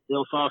and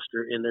Bill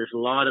Foster. And there's a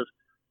lot of,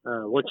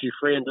 once you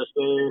friend us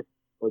there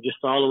or just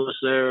follow us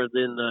there,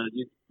 then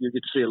you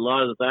get to see a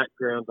lot of the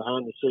background,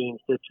 behind-the-scenes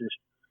pictures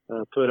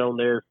put on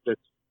there that's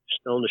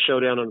on the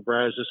Showdown on the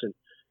Brazos.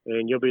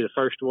 And you'll be the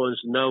first ones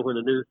to know when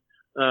the new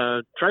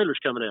trailer's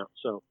coming out.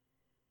 So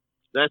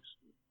that's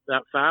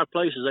about 5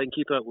 places they can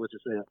keep up with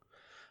us at.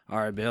 All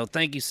right, Bill.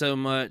 Thank you so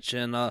much.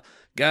 And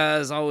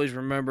guys, always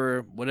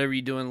remember, whatever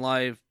you do in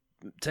life,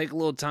 take a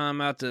little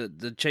time out to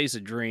chase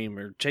a dream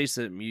or chase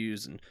that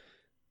muse, and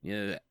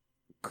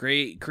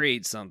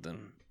create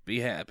something. Be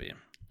happy.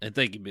 And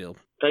thank you, Bill.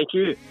 Thank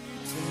you.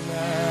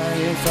 Tonight,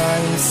 if I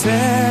am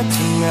sad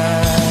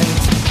tonight.